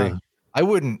 I agree. Yeah. I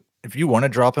wouldn't. If you want to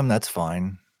drop him, that's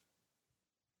fine.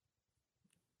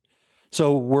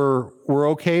 So we're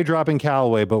okay dropping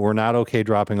Callaway, but we're not okay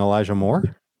dropping Elijah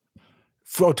Moore?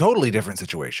 For a totally different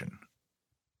situation.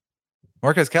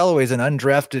 Marquez Callaway is an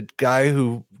undrafted guy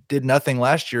who did nothing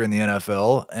last year in the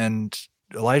NFL, and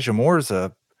Elijah Moore is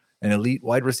an elite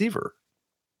wide receiver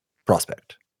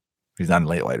prospect. He's not an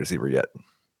elite wide receiver yet.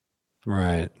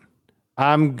 Right.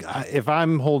 If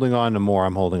I'm holding on to Moore,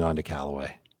 I'm holding on to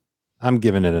Callaway. I'm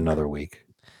giving it another week.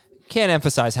 Can't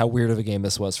emphasize how weird of a game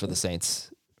this was for the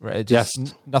Saints. Right?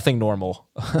 Just nothing normal.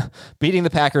 Beating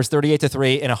the Packers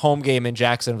 38-3 in a home game in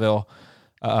Jacksonville.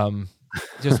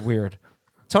 Just weird.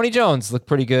 Tony Jones looked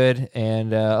pretty good,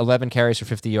 and 11 carries for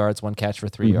 50 yards, 1 catch for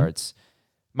 3 yards.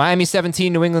 Miami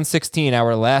 17, New England 16,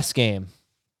 our last game.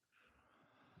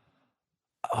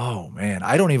 Oh, man.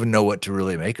 I don't even know what to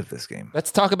really make of this game.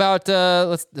 Let's talk about,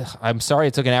 I'm sorry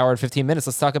it took an hour and 15 minutes.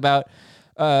 Let's talk about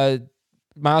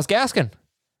Myles Gaskin.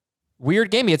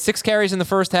 Weird game. He had 6 carries in the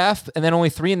first half and then only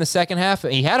 3 in the second half.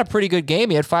 He had a pretty good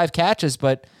game. He had 5 catches,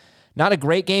 but not a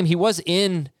great game. He was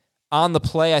in on the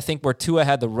play, I think, where Tua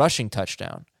had the rushing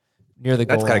touchdown near the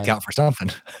goal line. That's got to count for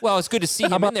something. Well, it's good to see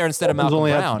him in there instead of Malcolm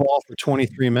only Brown. had the ball for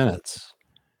 23 minutes.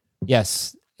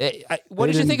 Yes. What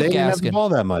did you think of Gaskin? They didn't have the ball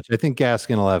that much. I think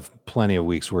Gaskin will have plenty of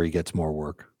weeks where he gets more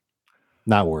work.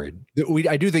 Not worried.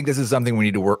 I do think this is something we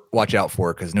need to watch out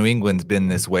for, because New England's been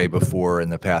this way before in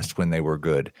the past when they were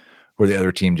good, where the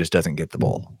other team just doesn't get the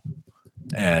ball.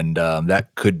 And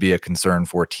that could be a concern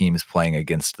for teams playing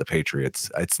against the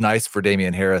Patriots. It's nice for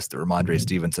Damian Harris that Ramondre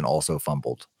Stevenson also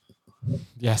fumbled.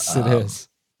 Yes, it is.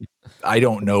 I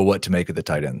don't know what to make of the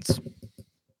tight ends.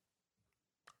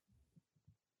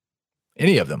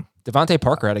 Any of them. Devontae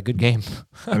Parker had a good game.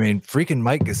 I mean, freaking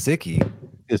Mike Gesicki.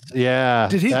 Yeah.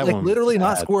 Did he literally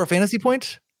not score a fantasy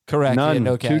point? Correct. None.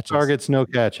 No catches. 2 targets, no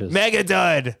catches. Mega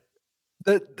dud.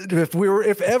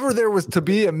 If ever there was to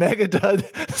be a mega dud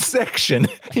section,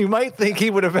 you might think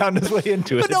he would have found his way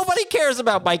into it. But nobody cares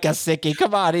about Mike Gesicki.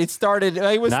 Come on, he was started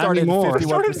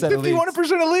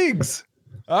 51% of leagues.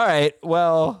 All right,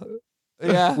 well,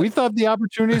 yeah. We thought the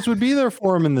opportunities would be there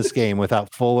for him in this game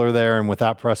without Fuller there and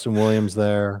without Preston Williams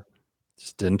there.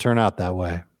 Just didn't turn out that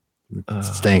way. It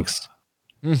stinks.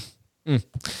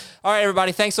 All right,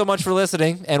 everybody. Thanks so much for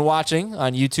listening and watching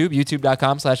on YouTube,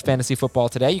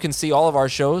 youtube.com/fantasyfootballtoday. You can see all of our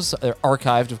shows. They're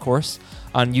archived, of course,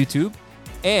 on YouTube.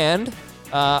 And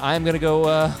I'm going to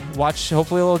go watch,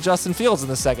 hopefully, a little Justin Fields in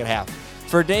the second half.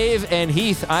 For Dave and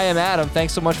Heath, I am Adam.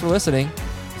 Thanks so much for listening.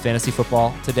 Fantasy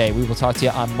Football Today. We will talk to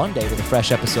you on Monday with a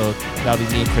fresh episode. That'll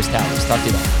be me and Chris Towers. Talk to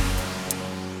you then.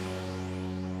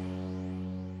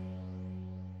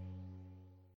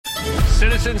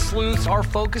 Citizen sleuths are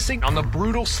focusing on the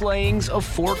brutal slayings of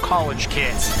 4 college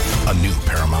kids. A new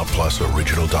Paramount Plus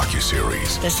original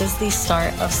docuseries. This is the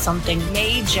start of something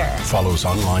major. Follows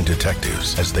online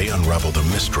detectives as they unravel the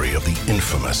mystery of the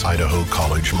infamous Idaho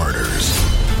College murders.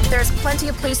 There's plenty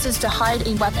of places to hide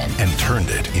a weapon. And turned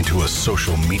it into a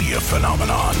social media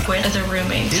phenomenon. Where are the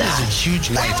roommates It is a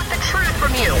huge night. I want the truth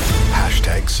from you.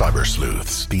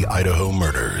 #CyberSleuths. The Idaho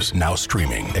Murders. Now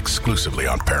streaming exclusively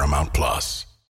on Paramount Plus.